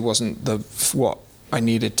end, it wasn't what I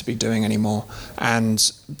needed to be doing anymore. And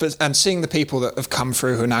seeing the people that have come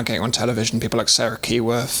through who are now getting on television, people like Sarah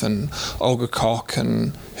Keyworth and Olga Koch,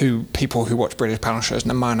 and people who watch British panel shows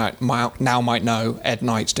now might know Ed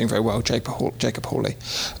Knight's doing very well, Jacob Hawley.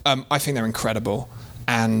 I think they're incredible,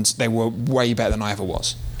 and they were way better than I ever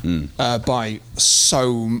was by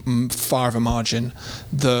so far of a margin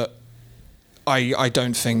that I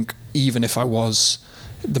don't think, even if I was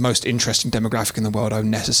the most interesting demographic in the world, I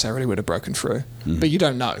necessarily would have broken through. But you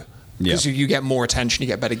don't know. Because you get more attention, you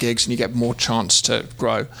get better gigs, and you get more chance to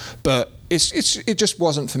grow. But it just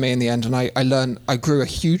wasn't for me in the end. And I grew a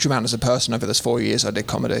huge amount as a person over those 4 years I did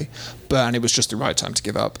comedy. And it was just the right time to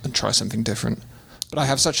give up and try something different. But I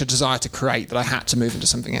have such a desire to create that I had to move into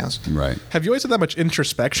something else. Right. Have you always had that much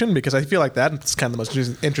introspection? Because I feel like that's kind of the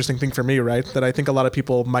most interesting thing for me, right? That I think a lot of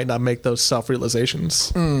people might not make those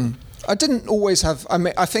self-realizations. I didn't always have...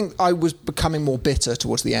 I think I was becoming more bitter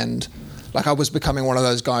towards the end. Like, I was becoming one of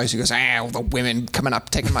those guys who goes, all the women coming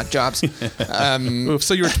up, taking my jobs.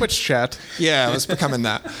 So you were Twitch chat. Yeah, I was becoming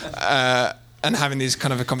that. And having these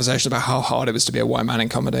kind of a conversation about how hard it was to be a white man in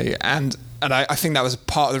comedy. And I think that was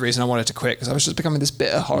part of the reason I wanted to quit, because I was just becoming this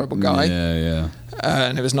bitter, horrible guy. Yeah.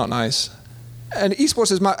 And it was not nice. And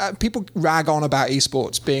esports is people rag on about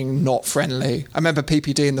esports being not friendly. I remember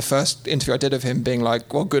PPD in the first interview I did of him being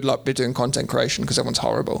like, well, good luck doing content creation because everyone's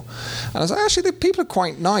horrible. And I was like, actually, the people are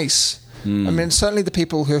quite nice. I mean, certainly the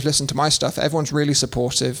people who have listened to my stuff, everyone's really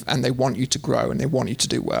supportive, and they want you to grow, and they want you to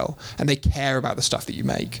do well, and they care about the stuff that you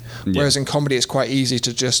make. Whereas in comedy, it's quite easy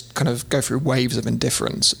to just kind of go through waves of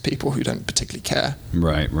indifference at people who don't particularly care.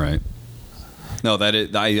 Right. No,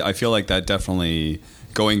 I feel like that definitely...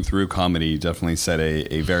 Going through comedy definitely set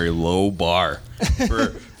a very low bar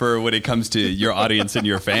for when it comes to your audience and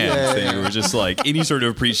your fans. They were just like, any sort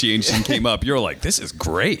of appreciation came up, you're like, this is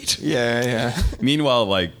great. Yeah. Meanwhile,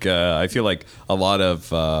 like I feel like a lot of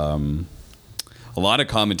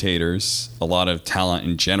commentators, a lot of talent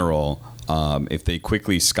in general, if they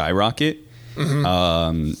quickly skyrocket,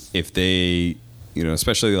 if they,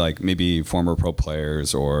 especially like maybe former pro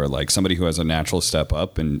players or like somebody who has a natural step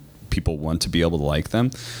up and people want to be able to like them,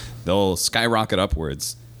 they'll skyrocket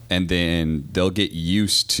upwards, and then they'll get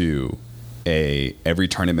used to every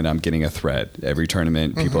tournament I'm getting a thread. Every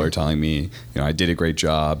tournament people are telling me, I did a great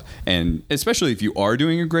job. And especially if you are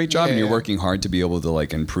doing a great job and you're working hard to be able to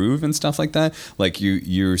like improve and stuff like that, like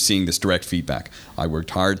you're seeing this direct feedback. I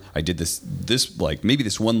worked hard. I did this like maybe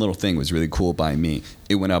this one little thing was really cool by me.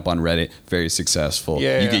 It went up on Reddit, very successful.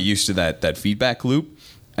 You get used to that feedback loop,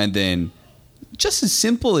 and then just as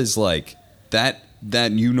simple as like that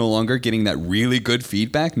you no longer getting that really good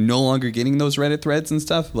feedback, no longer getting those Reddit threads and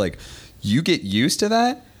stuff, like you get used to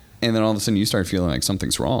that, and then all of a sudden you start feeling like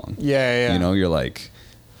something's wrong. Yeah. You're like,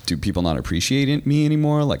 do people not appreciate me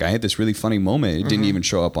anymore? Like, I had this really funny moment. It didn't even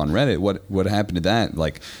show up on Reddit. What happened to that?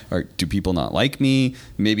 Like, or do people not like me?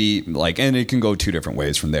 Maybe like, and it can go two different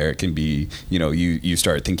ways from there. It can be, you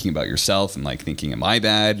start thinking about yourself and like thinking, am I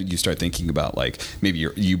bad? You start thinking about like, maybe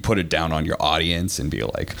you put it down on your audience and be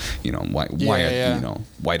like,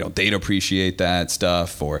 why don't they appreciate that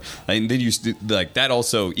stuff? Or, and then you like that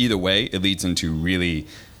also, either way, it leads into really,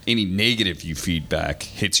 any negative feedback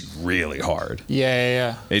hits you really hard.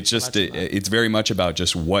 Yeah. It's just it's very much about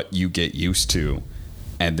just what you get used to,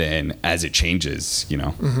 and then as it changes,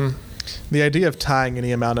 The idea of tying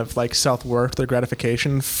any amount of like self-worth or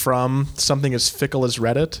gratification from something as fickle as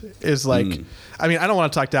Reddit is like, I mean, I don't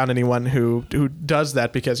want to talk down anyone who does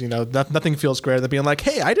that, because nothing feels greater than being like,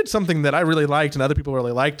 hey, I did something that I really liked and other people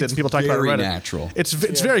really liked it, and people talk about it on Reddit. Natural. It's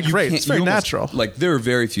very great. It's very natural. Like, there are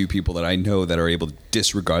very few people that I know that are able to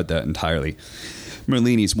disregard that entirely.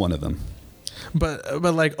 Merlini's one of them. But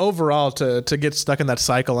like overall, to get stuck in that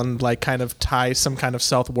cycle and like kind of tie some kind of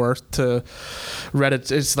self-worth to Reddit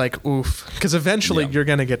is like, oof, because eventually you're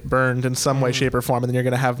gonna get burned in some way, shape, or form, and then you're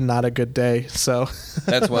gonna have not a good day. So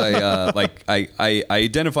that's why I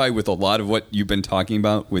identify with a lot of what you've been talking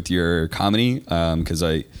about with your comedy, because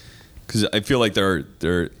because I feel like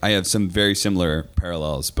I have some very similar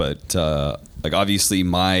parallels, but like obviously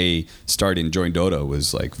my start in Join Dota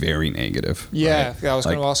was like very negative. Yeah, right? yeah, I was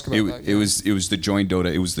like, going to ask about that. It was the Join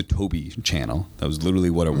Dota. It was the Toby channel. That was literally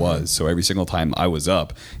what it was. So every single time I was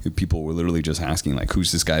up, people were literally just asking like,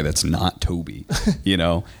 "Who's this guy that's not Toby?" You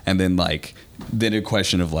know, and then a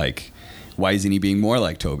question of like, why isn't he being more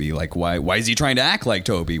like Toby? Like, why is he trying to act like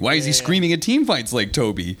Toby? Why is he screaming at team fights like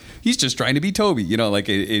Toby? He's just trying to be Toby. You know, like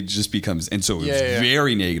it just becomes, and so it was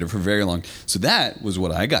very negative for very long. So that was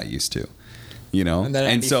what I got used to. You know,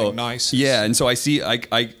 and so nice. Yeah, and so I see,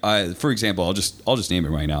 I for example, I'll just name it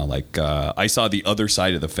right now. Like I saw the other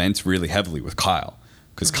side of the fence really heavily with Kyle,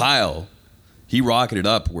 because Kyle, he rocketed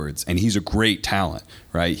upwards, and he's a great talent,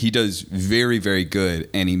 right? He does very, very good,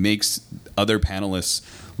 and he makes other panelists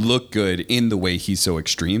look good in the way he's so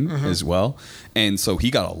extreme as well. And so he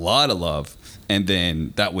got a lot of love, and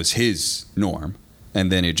then that was his norm, and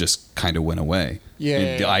then it just kind of went away.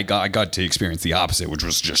 I got to experience the opposite, which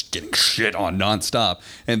was just getting shit on nonstop,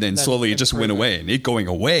 and then slowly it just went away, and it going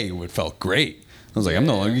away it felt great. I was like, I'm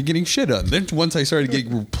no longer getting shit on. Then once I started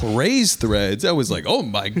getting praise threads, I was like, oh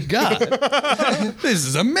my God, this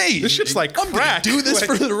is amazing. This shit's like I'm crack. gonna do this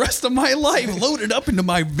for the rest of my life, loaded up into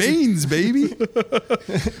my veins, baby.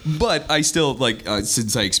 But I still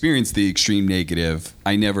since I experienced the extreme negative,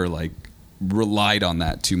 I never relied on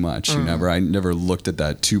that too much. I never looked at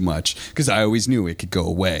that too much, because I always knew it could go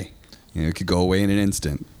away. You know, it could go away in an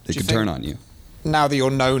instant. It could turn on you. Now that you're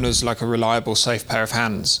known as like a reliable, safe pair of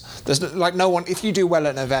hands, there's like no one. If you do well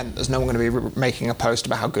at an event, there's no one going to be making a post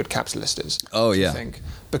about how good Capitalist is. Oh yeah, I think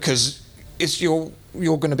because you're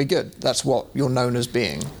going to be good. That's what you're known as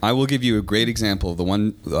being. I will give you a great example of the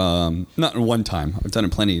one. Not one time. I've done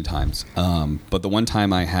it plenty of times. But the one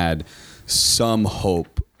time I had some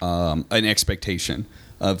hope, an expectation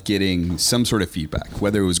of getting some sort of feedback,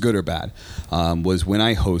 whether it was good or bad, was when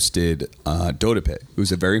I hosted Dota Pit. It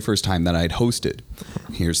was the very first time that I'd hosted.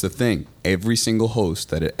 Here's the thing. Every single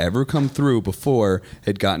host that had ever come through before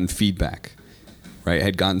had gotten feedback, right?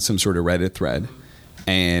 Had gotten some sort of Reddit thread.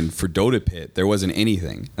 And for Dota Pit, there wasn't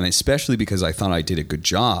anything. And especially because I thought I did a good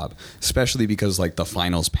job, especially because the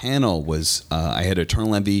finals panel was, I had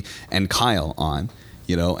Eternal Envy and Kyle on,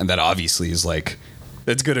 you know, and that obviously is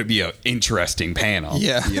that's going to be an interesting panel.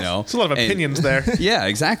 Yeah. You know, There's a lot of opinions there. Yeah,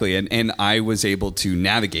 exactly. And I was able to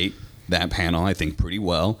navigate that panel, I think, pretty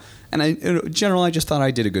well. And in general, I just thought I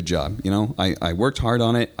did a good job. You know, I worked hard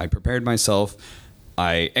on it. I prepared myself.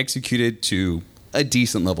 I executed to a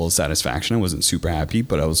decent level of satisfaction. I wasn't super happy,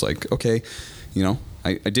 but I was like, okay, you know,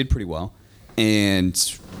 I did pretty well. And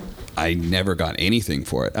I never got anything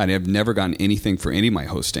for it. I have never gotten anything for any of my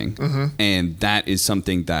hosting. And that is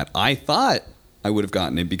something that I thought I would have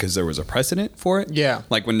gotten it because there was a precedent for it. Yeah.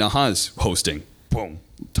 Like when Naha's hosting, boom,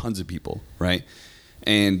 tons of people, right?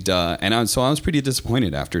 And so I was pretty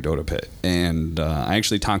disappointed after Dota Pit. And I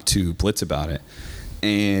actually talked to Blitz about it.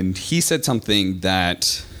 And he said something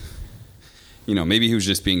that, you know, maybe he was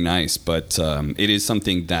just being nice, but it is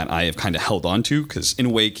something that I have kind of held on to, because in a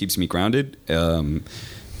way it keeps me grounded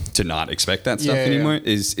to not expect that stuff anymore,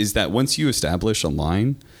 is that once you establish a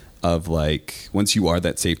line of once you are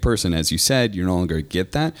that safe person, as you said, you're no longer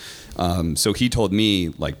get that. So he told me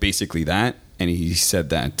basically that, and he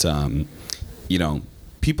said that, you know,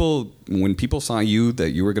 when people saw you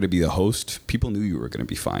that you were going to be the host, people knew you were going to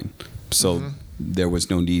be fine. So there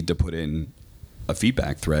was no need to put in a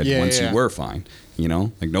feedback thread once you were fine. You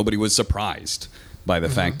know, nobody was surprised by the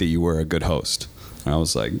fact that you were a good host. And I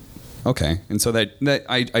was like, okay. And so that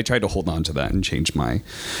I tried to hold on to that and change my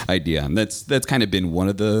idea. And that's kind of been one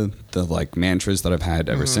of the mantras that I've had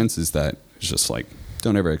ever since, is that it's just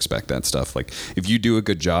don't ever expect that stuff. If you do a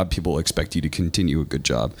good job, people expect you to continue a good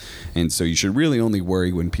job. And so you should really only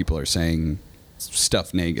worry when people are saying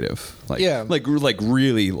stuff negative.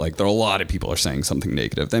 Really, there are a lot of people are saying something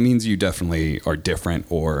negative. That means you definitely are different,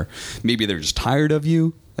 or maybe they're just tired of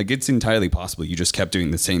you. It's entirely possible you just kept doing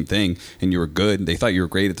the same thing and you were good. They thought you were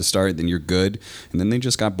great at the start, then you're good, and then they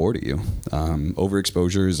just got bored of you.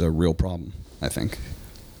 Overexposure is a real problem, I think.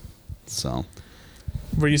 So,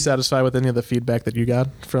 were you satisfied with any of the feedback that you got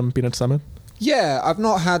from Peanut Summit? Yeah, I've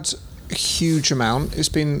not had a huge amount. It's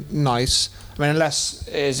been nice. I mean, unless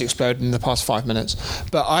it has exploded in the past 5 minutes.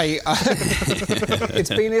 But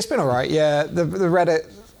it's been all right. Yeah, the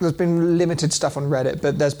Reddit. There's been limited stuff on Reddit,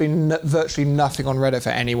 but there's been virtually nothing on Reddit for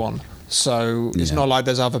anyone. So it's Yeah. not like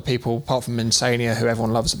there's other people apart from Insania, who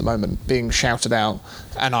everyone loves at the moment, being shouted out,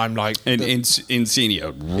 and I'm like, And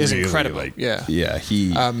Insania is really, incredible. like, Yeah.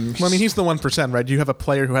 he. Well, I mean, he's the 1%, right? You have a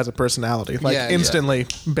player who has a personality, like Yeah, yeah. instantly,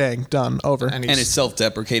 bang, done, over. And and a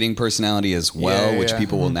self-deprecating personality as well, Yeah, which yeah.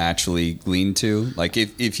 people will naturally lean to. Like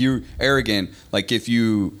if you're arrogant, like if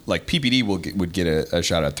you like PPD would get a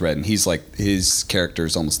shout out thread, and he's like his character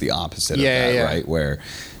is almost the opposite Yeah, of that, yeah. right? Where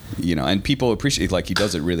and people appreciate like he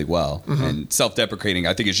does it really well. And self-deprecating,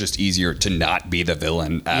 I think it's just easier to not be the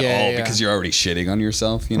villain at Yeah, all yeah. because you're already shitting on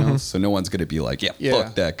yourself, so no one's gonna be like, Yeah.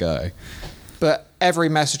 fuck that guy. But every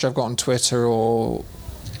message I've got on Twitter or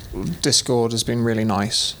Discord has been really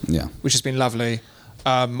nice. Yeah. Which has been lovely.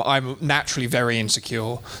 I'm naturally very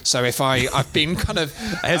insecure, so if I've been kind of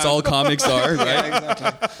As all comics are, right?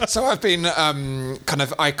 exactly. So I've been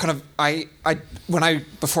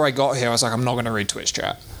before I got here, I was like, I'm not going to read Twitch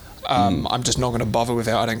chat. I'm just not going to bother with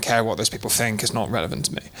it. I don't care what those people think. It's not relevant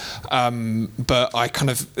to me. But I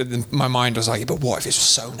my mind was like, but what if it's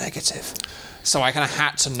so negative? So I kind of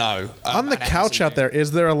had to know. On the and it couch hasn't out there,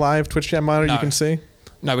 is there a live Twitch chat monitor you No. can see?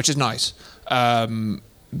 No, which is nice.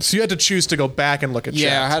 So you had to choose to go back and look at Yeah, I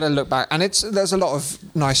chat. had to look back, and there's a lot of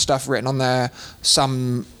nice stuff written on there.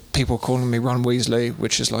 Some people calling me Ron Weasley,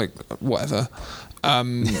 which is like whatever.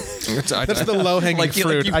 That's the low-hanging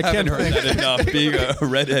fruit. You I haven't can't heard that enough being a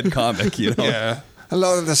redhead comic, Yeah.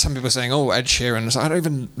 There's some people saying, "Oh, Ed Sheeran." It's like, I don't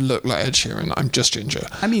even look like Ed Sheeran. I'm just ginger.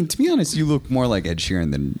 I mean, to be honest, you look more like Ed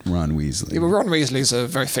Sheeran than Ron Weasley. Yeah, but Ron Weasley's a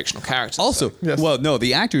very fictional character. Also, Yes. well, no,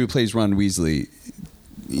 the actor who plays Ron Weasley,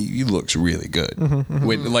 he looks really good.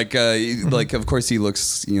 With, like, of course, he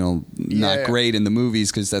looks, not Yeah. great in the movies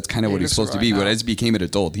because that's kind of He what he's looks supposed to right be. now. But as he became an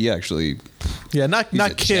adult, he actually, Yeah, not a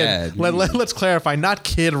kid. Chad. Let's clarify, not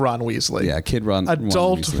kid Ron Weasley. kid Ron.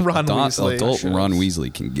 Adult Ron Weasley. Adult Ron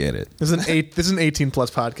Weasley can get it. This is an 18 plus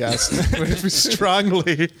podcast. We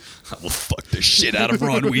strongly I will fuck the shit out of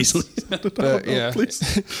Ron Weasley. But, yeah. please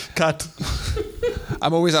cut.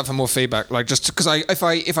 I'm always up for more feedback. Like, just because if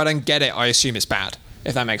I don't get it, I assume it's bad.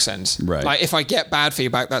 If that makes sense. Right. Like, if I get bad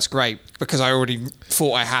feedback, that's great because I already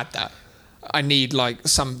thought I had that. I need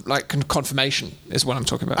some confirmation is what I'm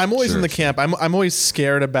talking about. I'm always Sure. in the camp. I'm always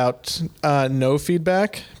scared about no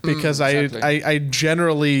feedback because exactly. I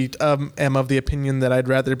generally am of the opinion that I'd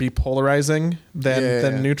rather be polarizing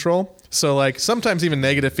than neutral. So like sometimes even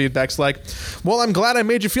negative feedback's like, well, I'm glad I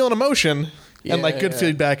made you feel an emotion. And like good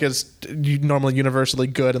feedback is normally universally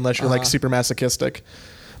good unless you're like super masochistic.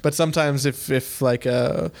 But sometimes if like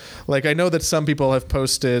I know that some people have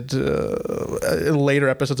posted later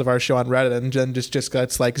episodes of our show on Reddit and then just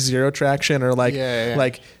got like zero traction or like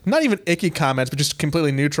like not even icky comments but just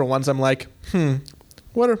completely neutral ones. I'm like,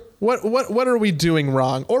 what are we doing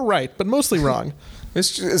wrong or right, but mostly wrong.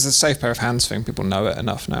 It's a safe pair of hands thing. People know it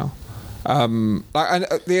enough now.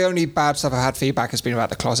 The only bad stuff I've had feedback has been about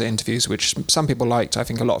the closet interviews, which some people liked. I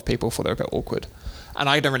think a lot of people thought they were a bit awkward, and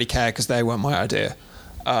I don't really care because they weren't my idea.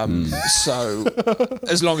 So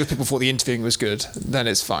as long as people thought the interviewing was good, then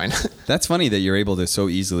it's fine. That's funny that you're able to so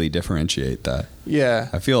easily differentiate that. Yeah.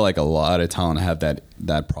 I feel like a lot of talent have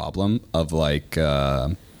that problem of like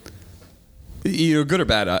good or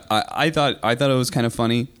bad. I thought it was kind of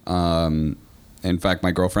funny. In fact,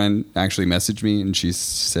 my girlfriend actually messaged me and she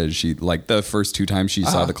said she like the first 2 times she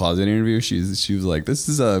saw the closet interview, she was like, "This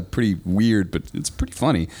is pretty weird, but it's pretty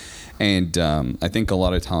funny." And I think a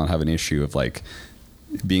lot of talent have an issue of like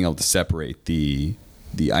being able to separate the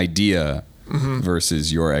idea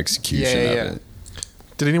versus your execution of it.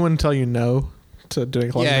 Did anyone tell you no to doing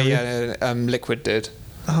a closet interview? Liquid did.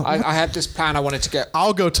 I had this plan. I wanted to get.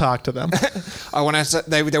 I'll go talk to them. I wanted to,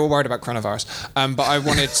 they were worried about coronavirus, but I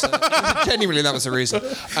wanted to, genuinely that was the reason.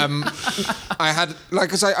 I had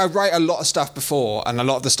because I write a lot of stuff before, and a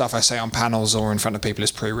lot of the stuff I say on panels or in front of people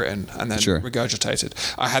is pre-written and then regurgitated.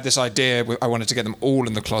 I had this idea. I wanted to get them all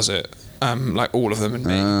in the closet, like all of them and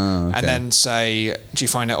me, and then say, "Do you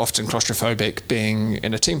find it often claustrophobic being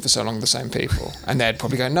in a team for so long with the same people?" And they'd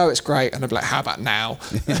probably go, "No, it's great," and I'd be like, "How about now?"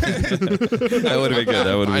 That would have been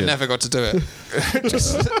good. I never got to do it.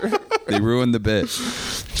 They ruined the bit.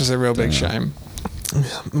 Just a real big shame.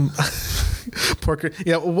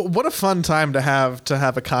 Yeah, what a fun time to have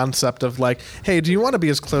a concept of like, hey, do you want to be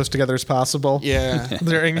as close together as possible? Yeah.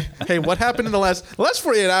 Hey, what happened in the last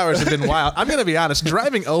 48 hours have been wild. I'm gonna be honest.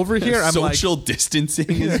 Driving over here, I'm like, social distancing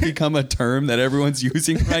has become a term that everyone's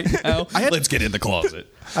using right now. Let's get in the closet.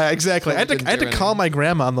 Exactly. I had to call my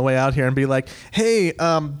grandma on the way out here and be like, hey, do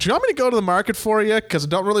you want me to go to the market for you? Because I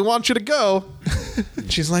don't really want you to go.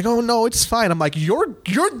 She's like, oh no, it's fine. I'm like, you're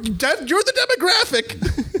the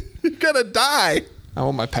demographic. You're gonna die. I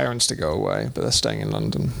want my parents to go away, but they're staying in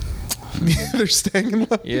London. They're staying in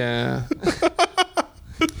love. Yeah.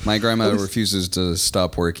 My grandma refuses to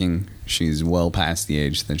stop working. She's well past the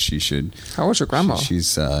age that she should. How old's your grandma?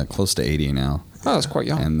 She's close to 80 now. Oh, that's quite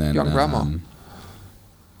young. And then young grandma.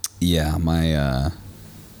 Yeah, my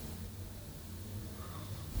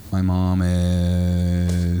mom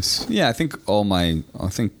is. Yeah, I think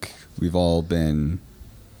we've all been.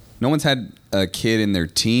 No one's had a kid in their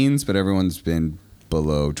teens, but everyone's been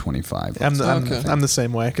below 25. I'm Okay. the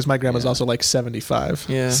same way because my grandma's Yeah. also like 75.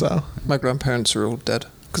 Yeah. So My grandparents are all dead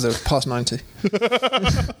because they're past 90.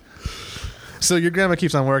 your grandma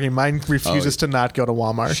keeps on working. Mine refuses to not go to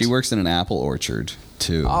Walmart. She works in an apple orchard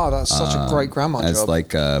too. Oh, that's such a great grandma as job.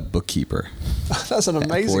 like a bookkeeper. That's an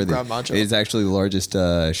amazing for the- grandma job. It's actually the largest.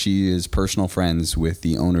 She is personal friends with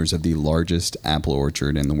the owners of the largest apple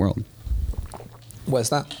orchard in the world Where's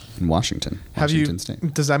that? in Washington. Have you? Washington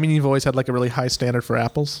State. Does that mean you've always had like a really high standard for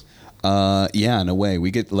apples? Yeah, in a way, we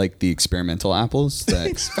get like the experimental apples that.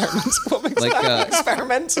 Experimental. What makes Like, that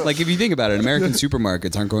experimental? Like if you think about it, American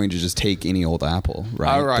supermarkets aren't going to just take any old apple,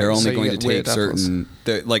 right? Oh, right. They're So only you going to get weird take certain.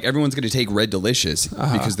 Like everyone's going to take Red Delicious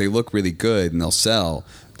because they look really good and they'll sell,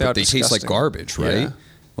 They are but they taste like disgusting. garbage, right? Yeah.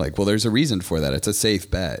 Like, well, there's a reason for that. It's a safe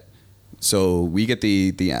bet. So we get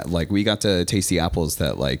the we got to taste the apples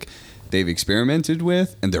that like they've experimented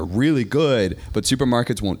with and they're really good, but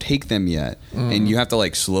supermarkets won't take them yet, and you have to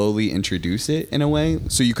like slowly introduce it in a way.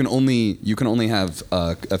 So you can only have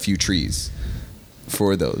a few trees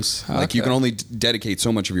for those. Like you Okay. can only dedicate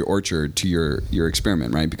so much of your orchard to your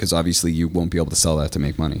experiment, right? Because obviously you won't be able to sell that to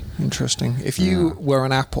make money. Interesting. If you were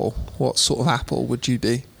an apple, what sort of apple would you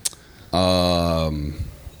be?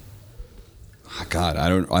 God, I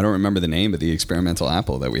don't remember the name of the experimental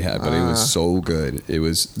apple that we had, but it was so good. It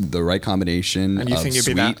was the right combination And you of think you'd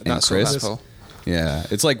be sweet that and sort of crisp. apple? Yeah,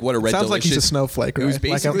 it's like what a Red Sounds Delicious. like he's a snowflake, It was right?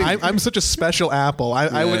 Like basically. I'm such a special apple.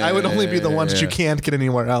 I would only be the ones that you can't get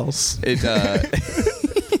anywhere else. It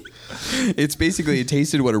it's basically it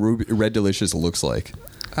tasted what a Red Delicious looks like.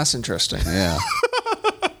 That's interesting. Yeah,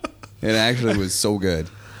 it actually was so good.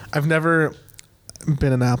 I've never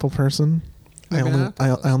been an apple person. I Never been an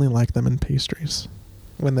only apple I only like them in pastries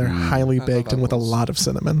when they're highly I baked love and with a apples. lot of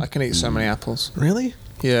cinnamon. I can eat so many apples. Really?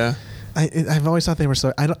 Yeah. I've always thought they were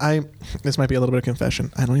so. This might be a little bit of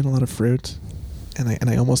confession. I don't eat a lot of fruit, and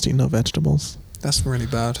I almost eat no vegetables. That's really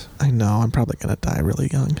bad. I know I'm probably gonna die really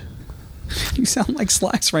young You sound like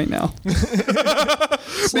Slacks right now.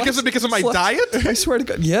 because of my Slacks- diet. I swear to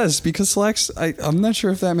God, yes, because Slacks. I'm not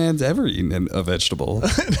sure if that man's ever eaten a vegetable,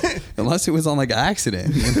 unless it was on like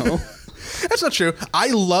accident. You know. That's not true. I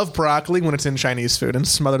love broccoli when it's in Chinese food and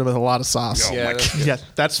smothered with a lot of sauce. Yeah, that's good. Yeah,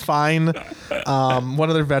 that's fine. What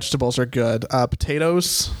other vegetables are good?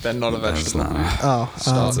 Potatoes. They're not a vegetable. Oh,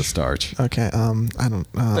 That's a starch. okay. I don't.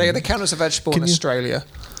 They count as a vegetable in Can you- Australia,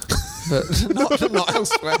 but not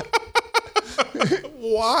elsewhere.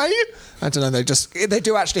 Why? I don't know. They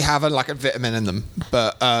do actually have a vitamin in them,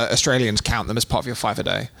 but Australians count them as part of your 5 a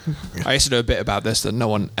day. I used to do a bit about this that no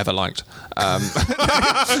one ever liked.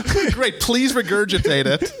 Great. Please regurgitate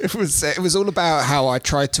it. It was all about how I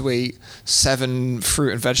tried to eat 7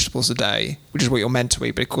 fruit and vegetables a day, which is what you're meant to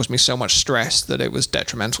eat, but it caused me so much stress that it was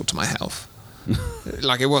detrimental to my health.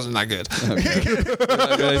 Like it wasn't that good.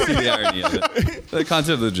 I see the irony of it. The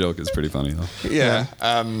concept of the joke is pretty funny though. Yeah.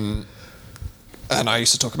 And I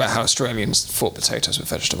used to talk about how Australians fought potatoes with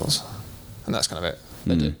vegetables, and that's kind of it.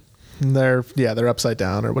 They do. They're upside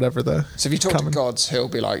down or whatever the. So if you talk to gods, he'll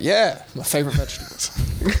be like, "Yeah, my favorite vegetables."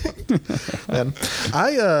 And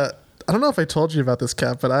I don't know if I told you about this,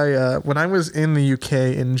 Cap, but when I was in the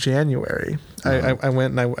UK in January, I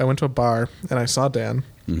went to a bar and I saw Dan,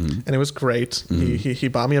 and it was great. He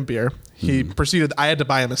bought me a beer. He proceeded. I had to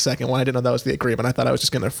buy him a second one. I didn't know that was the agreement. I thought I was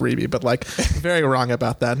just getting a freebie, but like very wrong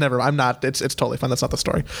about that. Never. I'm not. It's totally fine. That's not the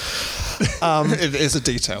story. It is a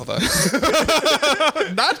detail, though.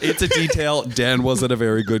 It's a detail. Dan wasn't a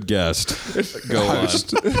very good guest. Go on.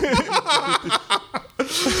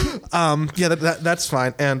 Yeah, that's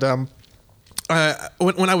fine. And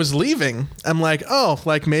when I was leaving, I'm like, oh,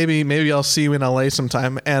 like maybe I'll see you in LA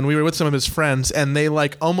sometime. And we were with some of his friends, and they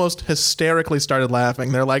like almost hysterically started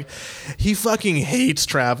laughing. They're like, he fucking hates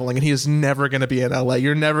traveling, and he is never going to be in LA.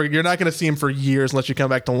 You're not going to see him for years unless you come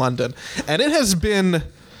back to London. And it has been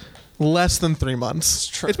less than 3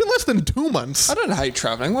 months. It's been less than 2 months. I don't hate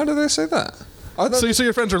traveling. Why do they say that? So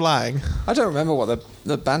your friends are lying. I don't remember what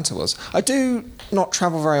the banter was. I do not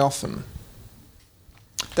travel very often.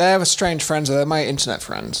 They're strange friends. They're my internet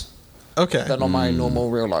friends. Okay. They're not my normal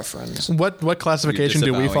real life friends. What classification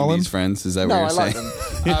do we fall in? These friends? Is that No, what I you're like saying?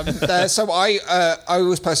 them. So I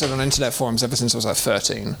always posted on internet forums ever since I was like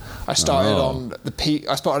 13. I started on the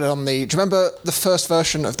Do you remember the first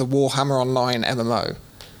version of the Warhammer Online MMO?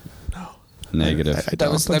 Negative. I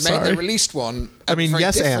don't. They released one. I mean, very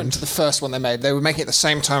yes, different and to the first one they made. They were making it at the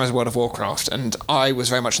same time as World of Warcraft, and I was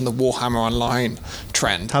very much in the Warhammer Online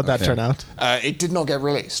trend. How'd that turn out? It did not get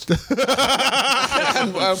released.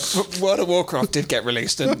 And, World of Warcraft did get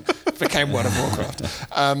released and became World of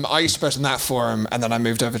Warcraft. I used to post on that forum, and then I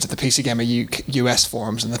moved over to the PC Gamer US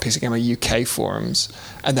forums and the PC Gamer UK forums,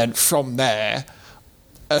 and then from there,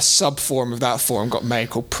 a sub forum of that forum got made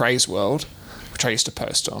called Praise World, which I used to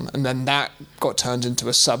post on, and then that got turned into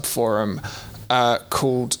a sub forum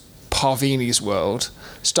called Parvini's World,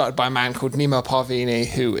 started by a man called Nemo Parvini,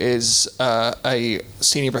 who is a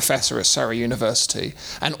senior professor at Surrey University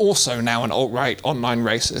and also now an alt-right online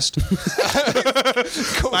racist.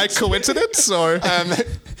 By coincidence, or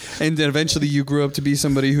And then eventually you grew up to be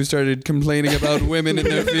somebody who started complaining about women in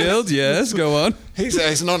their field. Yes, go on.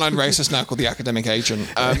 He's an online racist now called the Academic Agent,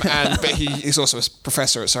 but he's also a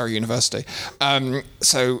professor at Surrey University.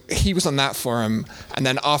 So he was on that forum, and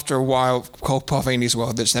then after a while, called Parvini's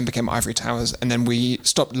World, which then became Ivory Towers, and then we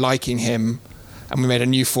stopped liking him, and we made a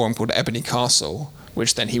new forum called Ebony Castle,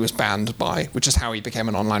 which then he was banned by, which is how he became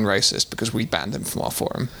an online racist, because we banned him from our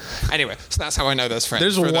forum. Anyway, so that's how I know those friends.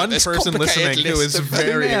 there's one person listening who is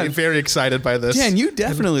very, very excited by this. Yeah, and you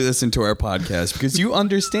definitely listen to our podcast because you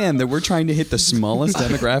understand that we're trying to hit the smallest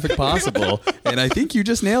demographic possible, and I think you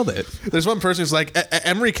just nailed it. There's one person who's like,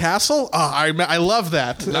 Emery Castle? Oh, I love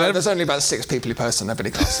that. No, there's only about 6 people who post on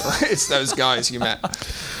Ebony Castle. It's those guys you met.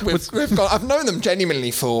 I've known them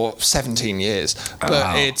genuinely for 17 years,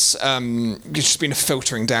 but it's just been a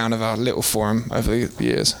filtering down of our little forum over the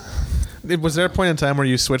years. Was there a point in time where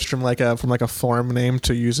you switched from like a forum name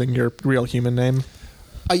to using your real human name?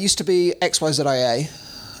 I used to be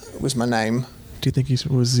XYZIA was my name. Do you think he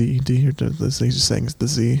was ZED, or he's just saying it's the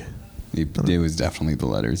Z? It was definitely the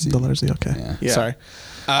letter Z. The letter Z, okay. Yeah. Sorry.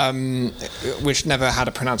 Which never had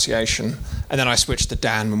a pronunciation. And then I switched to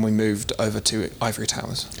Dan when we moved over to Ivory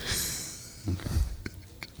Towers.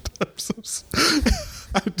 I'm so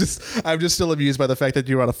I'm just still amused by the fact that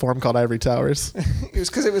you were on a forum called Ivory Towers. It was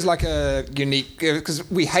because it was like a unique.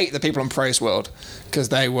 Because we hate the people on Praise World because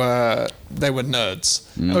they were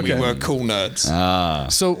nerds. And Okay. we were cool nerds.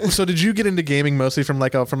 So did you get into gaming mostly from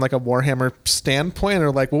like a Warhammer standpoint,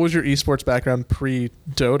 or like what was your esports background pre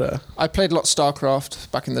Dota? I played a lot of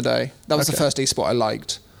StarCraft back in the day. That was the first esport I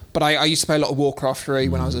liked. But I used to play a lot of Warcraft 3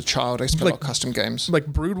 when I was a child. I used to play a lot of custom games. Like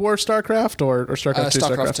Brood War StarCraft or StarCraft 2?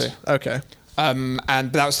 StarCraft 2. Okay.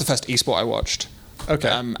 But that was the first esport I watched. Okay.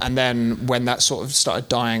 And then when that sort of started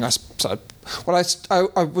dying, I started. Well,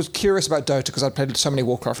 I was curious about Dota because I'd played so many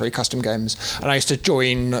Warcraft 3 custom games, and I used to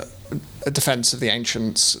join Defense of the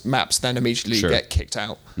Ancients maps, then immediately get kicked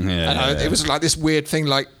out. It was like this weird thing,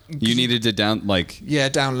 like you needed to download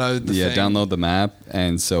the thing. download the map,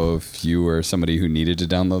 and so if you were somebody who needed to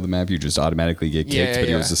download the map, you just automatically get kicked. But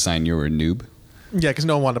it was a sign you were a noob. Yeah, because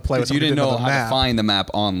no one wanted to play with. You didn't know how to find the map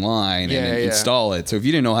online and install it. So if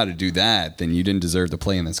you didn't know how to do that, then you didn't deserve to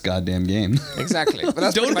play in this goddamn game. Exactly. But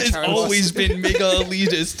that's Dota has always been mega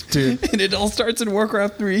elitist, dude, and it all starts in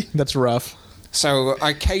Warcraft 3. That's rough. So I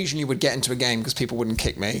occasionally would get into a game because people wouldn't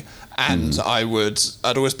kick me, and I'd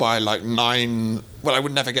always buy like 9. Well, I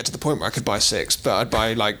would never get to the point where I could buy 6, but I'd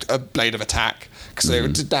buy like a Blade of Attack because they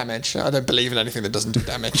would do damage. I don't believe in anything that doesn't do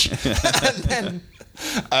damage,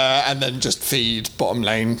 and then just feed bottom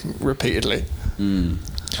lane repeatedly.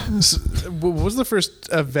 So, what was the first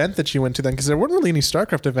event that you went to then? Because there weren't really any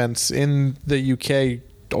StarCraft events in the UK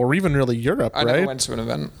or even really Europe, right? I never went to an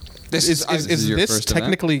event. This is this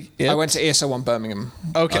technically it? I went to ESO1 Birmingham.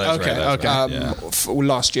 Okay.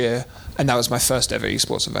 Last year, and that was my first ever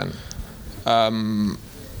esports event.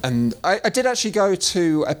 And I did actually go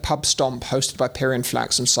to a pub stomp hosted by Pyrian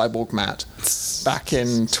Flax and Cyborg Matt back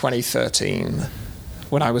in 2013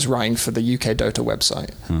 when I was writing for the UK Dota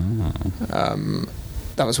website.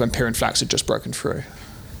 That was when Pyrian Flax had just broken through.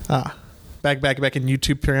 Back in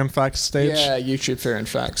YouTube Pyrian Flax stage? Yeah, YouTube Pyrian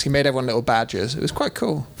Flax. He made everyone little badges. It was quite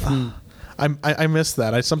cool. I miss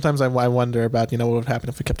that. Sometimes I wonder about what would happen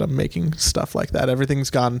if we kept on making stuff like that. Everything's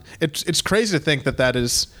gone. It's crazy to think that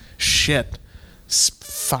is shit.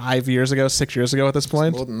 5 years ago, 6 years ago at this point.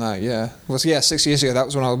 It's more than that, yeah. Well, 6 years ago. That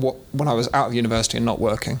was when I was out of university and not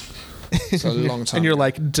working. So a long time. And you're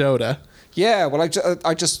like Dota. Yeah. Well,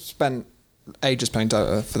 I just spent ages playing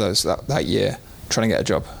Dota for that year, trying to get a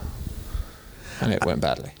job, and it went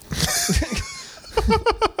badly.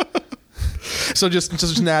 So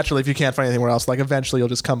just naturally, if you can't find anything else, like eventually you'll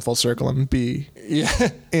just come full circle and be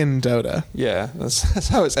in Dota. Yeah, that's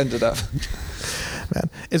how it's ended up. Man,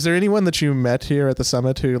 is there anyone that you met here at the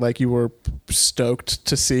summit who like you were stoked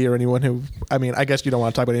to see, or anyone who? I mean, I guess you don't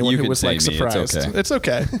want to talk about anyone You who can was say like me, surprised. it's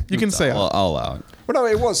okay. You can say. I'll allow it. Well, no,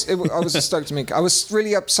 I was just stoked to meet. I was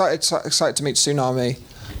really excited to meet Tsunami.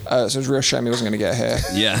 So it was a real shame he wasn't going to get here.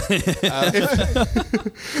 Yeah.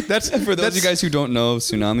 That's For those of you guys who don't know,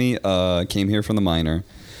 Tsunami came here from the minor,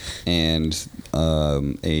 and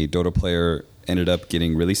a Dota player ended up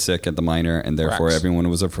getting really sick at the minor, and therefore Brax. everyone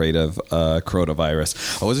was afraid of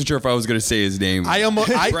coronavirus. I wasn't sure if I was going to say his name.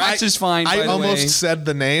 Brax is fine. I by the almost way. said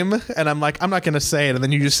the name, and I'm like, I'm not going to say it, and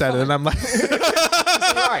then you just said it, and I'm like,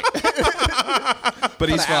 Right. But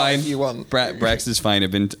he's Put it out fine. if you want. Brax is fine.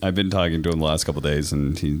 I've been talking to him the last couple of days,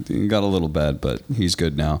 and he got a little bad, but he's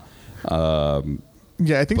good now.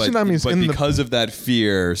 yeah, I think Tsunami's but in because of that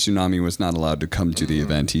fear, Tsunami was not allowed to come to the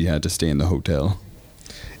event. He had to stay in the hotel.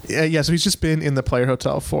 Yeah, so he's just been in the player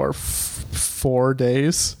hotel for 4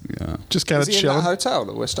 days. Yeah. Just kind Is of he in that chilling. hotel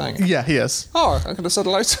that we're staying in? Yeah, he is. Oh, I could have said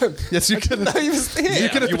hello to him. Yes, you could. No, he was here. You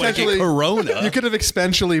could have You wanna get potentially corona. You could have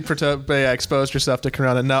exponentially exposed yourself to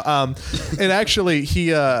corona. No, and actually,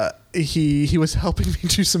 he was helping me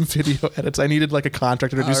do some video edits. I needed like a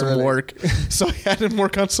contractor to do Oh, some really? work, so I had him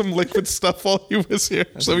work on some liquid stuff while he was here.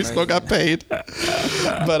 So he still got paid.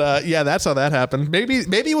 But yeah, that's how that happened. Maybe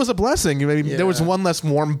it was a blessing. Maybe there was Yeah. one less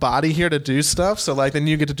warm body here to do stuff. So like then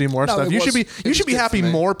you get to do more No, stuff. it You was- should be it was good happy for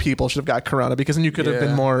me. more people should have got corona, because then you could have been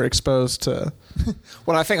Yeah. more exposed to.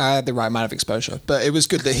 Well, I think I had the right amount of exposure, but it was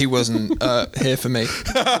good that he wasn't here for me.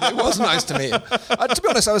 It was nice to meet him. To be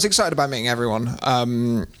honest, I was excited about meeting everyone.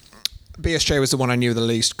 BSJ was the one I knew the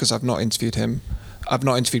least because I've not interviewed him. I've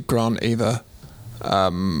not interviewed Grant either.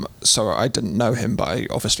 So I didn't know him, but I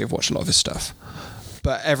obviously have watched a lot of his stuff.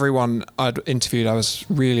 But everyone I'd interviewed, I was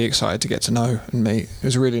really excited to get to know and meet. It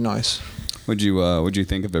was really nice. What'd you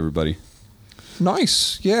think of everybody?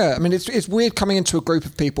 Nice, yeah. I mean, it's weird coming into a group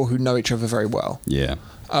of people who know each other very well. Yeah.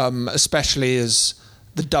 Especially as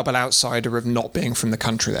the double outsider of not being from the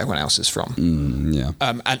country that everyone else is from. Yeah.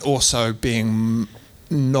 And also being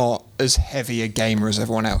not as heavy a gamer as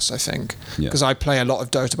everyone else, I think. Yeah. Because I play a lot of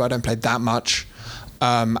Dota, but I don't play that much.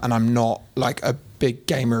 And I'm not like a big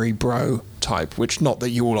gamery bro type, which not that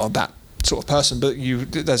you all are that sort of person, but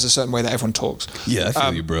there's a certain way that everyone talks. Yeah, I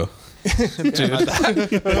feel you, bro.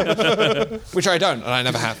 Which I don't, and I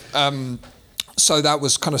never have. So that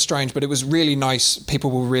was kind of strange, but it was really nice. People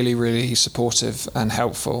were really, really supportive and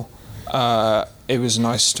helpful. It was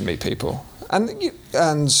nice to meet people, and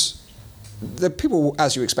the people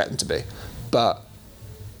as you expect them to be. But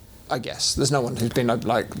I guess there's no one who's been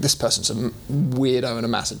like, this person's a weirdo and a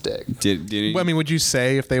massive dick. Did he, Well, I mean, would you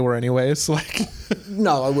say if they were anyways? Like,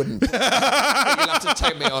 No, I wouldn't. You'll have to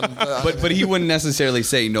take me on. but he wouldn't necessarily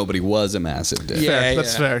say nobody was a massive dick. Yeah. fair.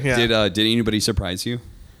 That's fair. Yeah. Did anybody surprise you?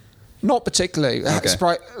 Not particularly. Okay.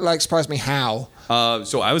 Surprised me how.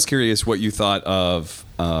 So I was curious what you thought of.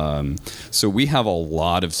 So we have a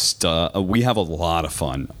lot of stuff. We have a lot of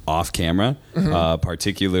fun off camera,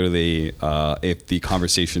 particularly if the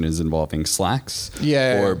conversation is involving Slacks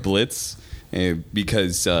Yeah. or Blitz.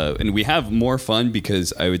 Because and we have more fun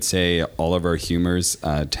because I would say all of our humors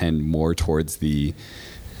tend more towards the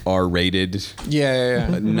R-rated,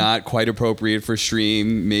 Yeah. not quite appropriate for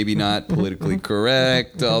stream, maybe not politically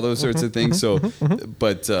correct, all those sorts of things. So,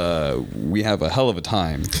 but we have a hell of a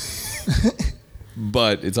time.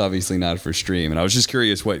 But it's obviously not for stream, and I was just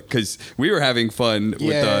curious because we were having fun with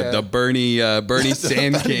the Bernie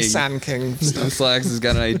Sand King. Sand King. Slacks has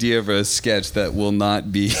got an idea of a sketch that will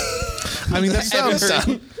not be. I mean, that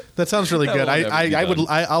sounds really That good. won't ever be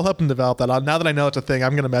done. I'll help him develop that. Now that I know it's a thing,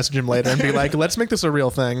 I'm going to message him later and be like, let's make this a real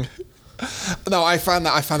thing. No, I found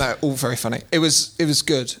that all very funny. It was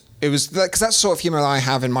good. It was because that's the sort of humor that I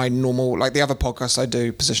have in my normal, like the other podcasts I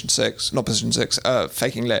do,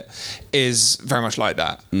 Faking Lit, is very much like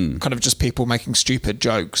that. Kind of just people making stupid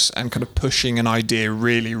jokes and kind of pushing an idea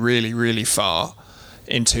really, really, really far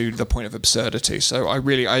into the point of absurdity. So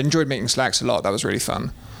I enjoyed meeting Slacks a lot. That was really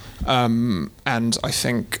fun. And I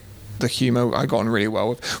think the humor I got on really well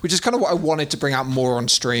with, which is kind of what I wanted to bring out more on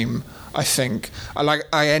stream. I think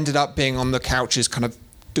I ended up being on the couches kind of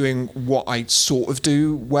doing what I sort of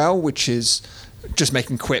do well, which is just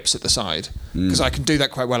making quips at the side, because I can do that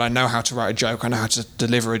quite well. I know how to write a joke, I know how to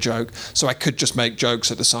deliver a joke, so I could just make jokes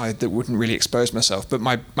at the side that wouldn't really expose myself. But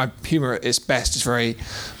my humor at its best is very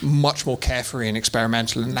much more carefree and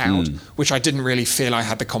experimental and loud, which I didn't really feel I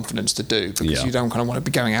had the confidence to do, because you don't kind of want to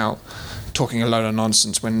be going out talking a load of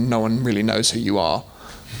nonsense when no one really knows who you are.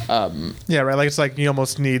 Yeah, right. Like it's like you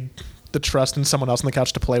almost need the trust in someone else on the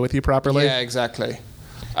couch to play with you properly. Yeah, exactly.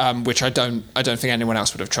 Which I don't think anyone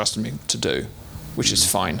else would have trusted me to do, which is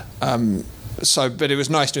fine. But it was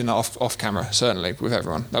nice doing that off camera, certainly, with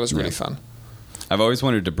everyone. That was really fun. I've always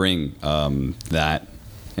wanted to bring that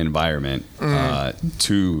environment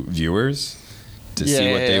to viewers to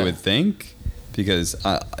see what they would think, because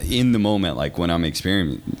in the moment, like when I'm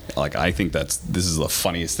experiencing, like I think this is the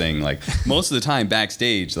funniest thing. Like most of the time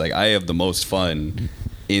backstage, like I have the most fun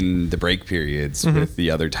in the break periods with the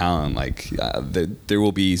other talent. Like there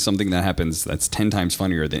will be something that happens that's 10 times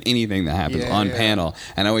funnier than anything that happens on panel,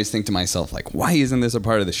 and I always think to myself, like, why isn't this a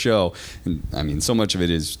part of the show? And I mean, so much of it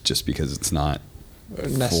is just because it's not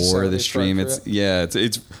for the stream. It's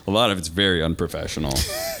a lot of it's very unprofessional.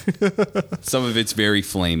 Some of it's very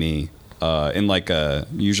flamey, in like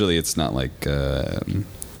usually it's not like in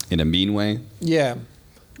a mean way. Yeah.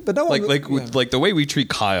 But no one, like the way we treat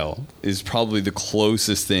Kyle is probably the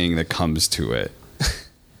closest thing that comes to it,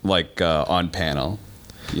 like on panel,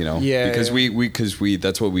 you know, because we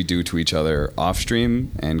that's what we do to each other off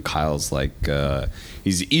stream, and Kyle's like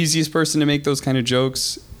he's the easiest person to make those kind of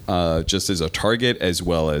jokes, just as a target, as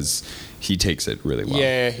well as he takes it really well.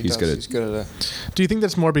 Yeah, he's good at it. Do you think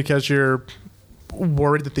that's more because you're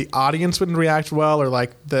worried that the audience wouldn't react well, or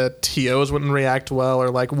like the TOs wouldn't react well, or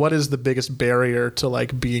like what is the biggest barrier to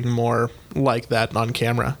like being more like that on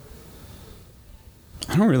camera?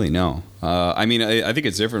 I don't really know. I mean, I think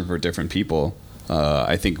it's different for different people.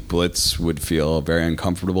 I think Blitz would feel very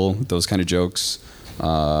uncomfortable with those kind of jokes,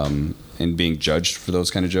 and being judged for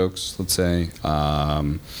those kind of jokes, let's say. I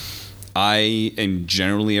am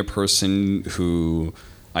generally a person who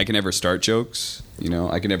I can never start jokes. You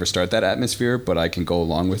know, I can never start that atmosphere, but I can go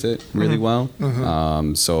along with it really well.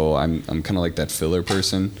 So I'm kind of like that filler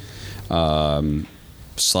person.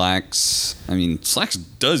 Slacks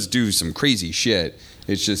does do some crazy shit.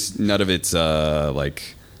 It's just none of it's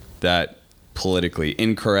like that politically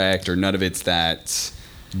incorrect, or none of it's that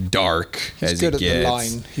dark. He's good at the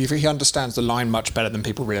line. He understands the line much better than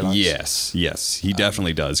people realize. Yes, he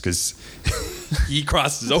definitely does, because he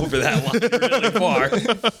crosses over that line really far.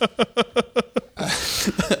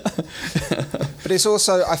 But it's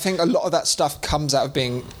also, I think a lot of that stuff comes out of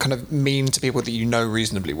being kind of mean to people that you know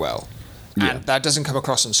reasonably well. And that doesn't come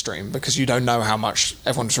across on stream because you don't know how much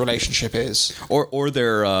everyone's relationship is. Or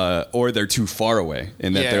they're too far away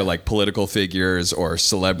in that they're like political figures or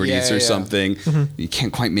celebrities or something. You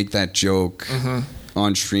can't quite make that joke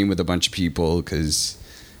on stream with a bunch of people because,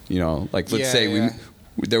 you know, like let's say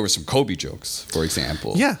there were some Kobe jokes, for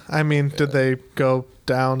example. Yeah, I mean, did they go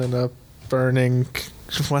down in a burning...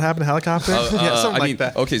 What happened to helicopter? Something like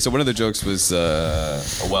that. Okay, so one of the jokes was,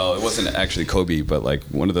 well, it wasn't actually Kobe, but like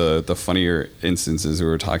one of the funnier instances we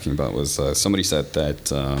were talking about was somebody said that,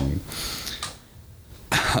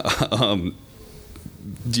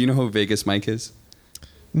 do you know who Vegas Mike is?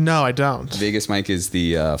 No, I don't. Vegas Mike is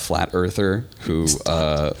the flat earther who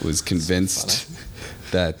was convinced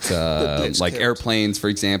that like airplanes, for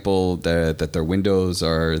example, that their windows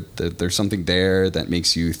are that there's something there that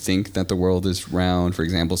makes you think that the world is round, for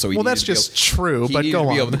example. So that's just true. But he go on. He needed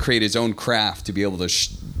to be able to create his own craft to be able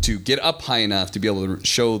to get up high enough to be able to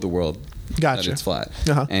show the world that it's flat.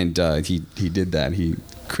 And he did that. He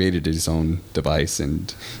created his own device,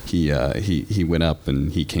 and he went up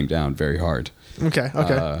and he came down very hard. Okay.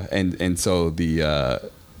 And so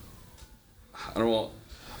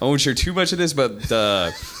I won't share too much of this, but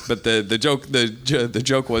the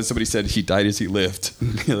joke was somebody said he died as he lived.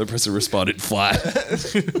 The other person responded flat.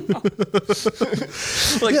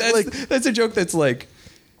 That's a joke that's like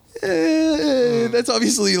that's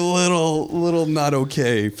obviously a little not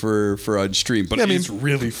okay for on stream, but it's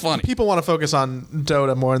really funny. People want to focus on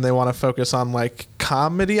Dota more than they want to focus on like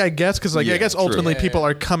comedy, I guess, because I guess ultimately people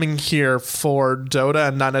are coming here for Dota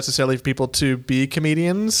and not necessarily for people to be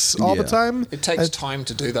comedians all the time. It takes time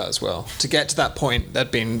to do that as well. To get to that point,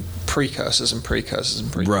 there'd been precursors and precursors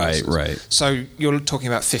and precursors. Right. So you're talking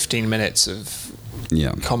about 15 minutes of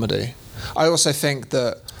comedy. I also think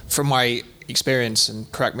that from my experience,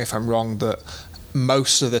 and correct me if I'm wrong, that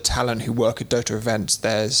most of the talent who work at Dota events,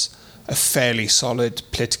 there's a fairly solid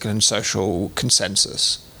political and social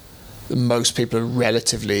consensus. Most people are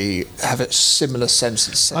relatively have a similar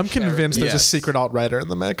sense of I'm convinced there's a secret alt-writer in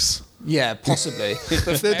the mix. Yeah, possibly.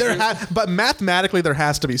 But mathematically, there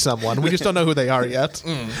has to be someone. We just don't know who they are yet.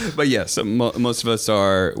 But yes, most of us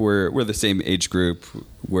we're the same age group.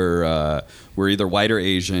 We're either white or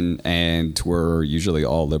Asian, and we're usually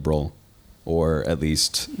all liberal, or at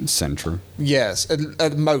least center. Yes,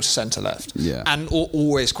 at most center left. Yeah, and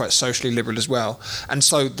always quite socially liberal as well. And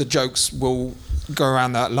so the jokes will go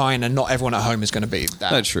around that line, and not everyone at home is going to be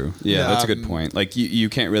that. That's true. Yeah, that's a good point. Like you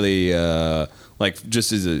can't really like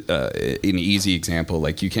just as an easy example,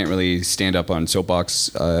 like you can't really stand up on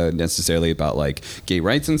soapbox necessarily about like gay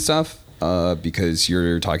rights and stuff. Because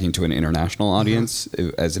you're talking to an international audience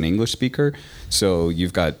as an English speaker. So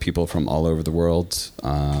you've got people from all over the world.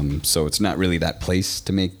 So it's not really that place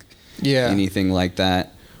to make anything like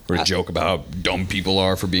that. Or joke about how dumb people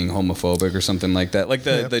are for being homophobic or something like that. Like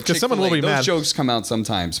the because someone will be those mad. jokes come out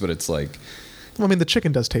sometimes, but it's like... Well, I mean, the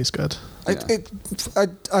chicken does taste good. I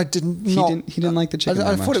didn't. He didn't like the chicken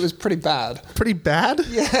I that thought much. it was pretty bad. Pretty bad?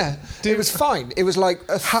 Yeah, it was fine. It was like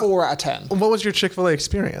a 4 out of 10. What was your Chick-fil-A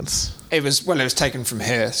experience? It was taken from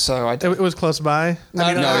here, so I. It was close by? No,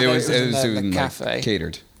 it was in the like, cafe.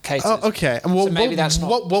 catered. Catered. Oh, okay. Well, So maybe that's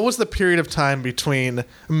not what was the period of time between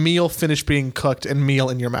meal finished being cooked and meal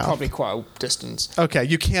in your mouth? probably quite a distance. Okay,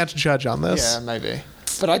 you can't judge on this. Yeah, maybe.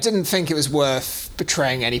 But I didn't think it was worth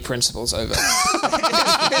betraying any principles over.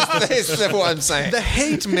 Is what I'm saying. The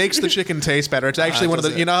hate makes the chicken taste better. It's actually one of the,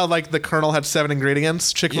 does it? you know how like the Colonel had 7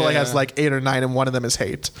 ingredients? Chick-fil-A Yeah. has like 8 or 9 and one of them is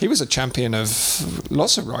hate. He was a champion of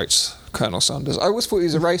lots of rights, Colonel Sanders. I always thought he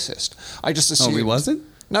was a racist. I just assumed. Oh, he wasn't?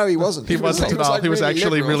 No, he wasn't. He wasn't at all. like He was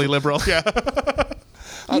actually liberal. really liberal. Yeah.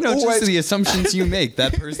 You know, always- just the assumptions you make.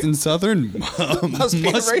 That person Southern must be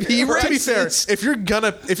racist. To be fair,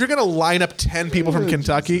 if you're gonna line up 10 people from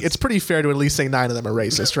Kentucky, it's pretty fair to at least say 9 of them are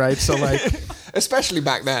racist, right? So like, Especially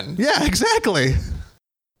back then. yeah, exactly.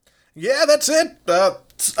 Yeah, that's it.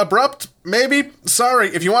 It's abrupt, maybe. Sorry.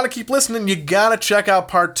 If you want to keep listening, you gotta check out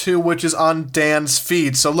part 2, which is on Dan's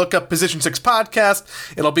feed. So look up Position 6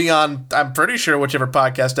 Podcast. It'll be on, I'm pretty sure, whichever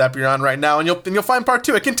podcast app you're on right now, and you'll find part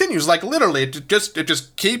 2. It continues, like literally, it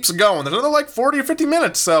just keeps going. There's another like 40 or 50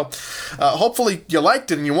 minutes. So hopefully you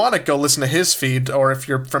liked it and you want to go listen to his feed, or if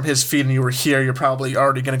you're from his feed and you were here, you're probably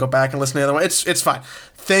already gonna go back and listen to the other one. It's fine.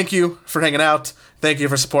 Thank you for hanging out. Thank you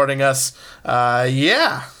for supporting us.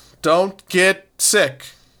 Yeah. Don't get sick.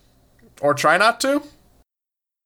 Or try not to.